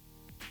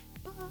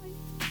 Bye.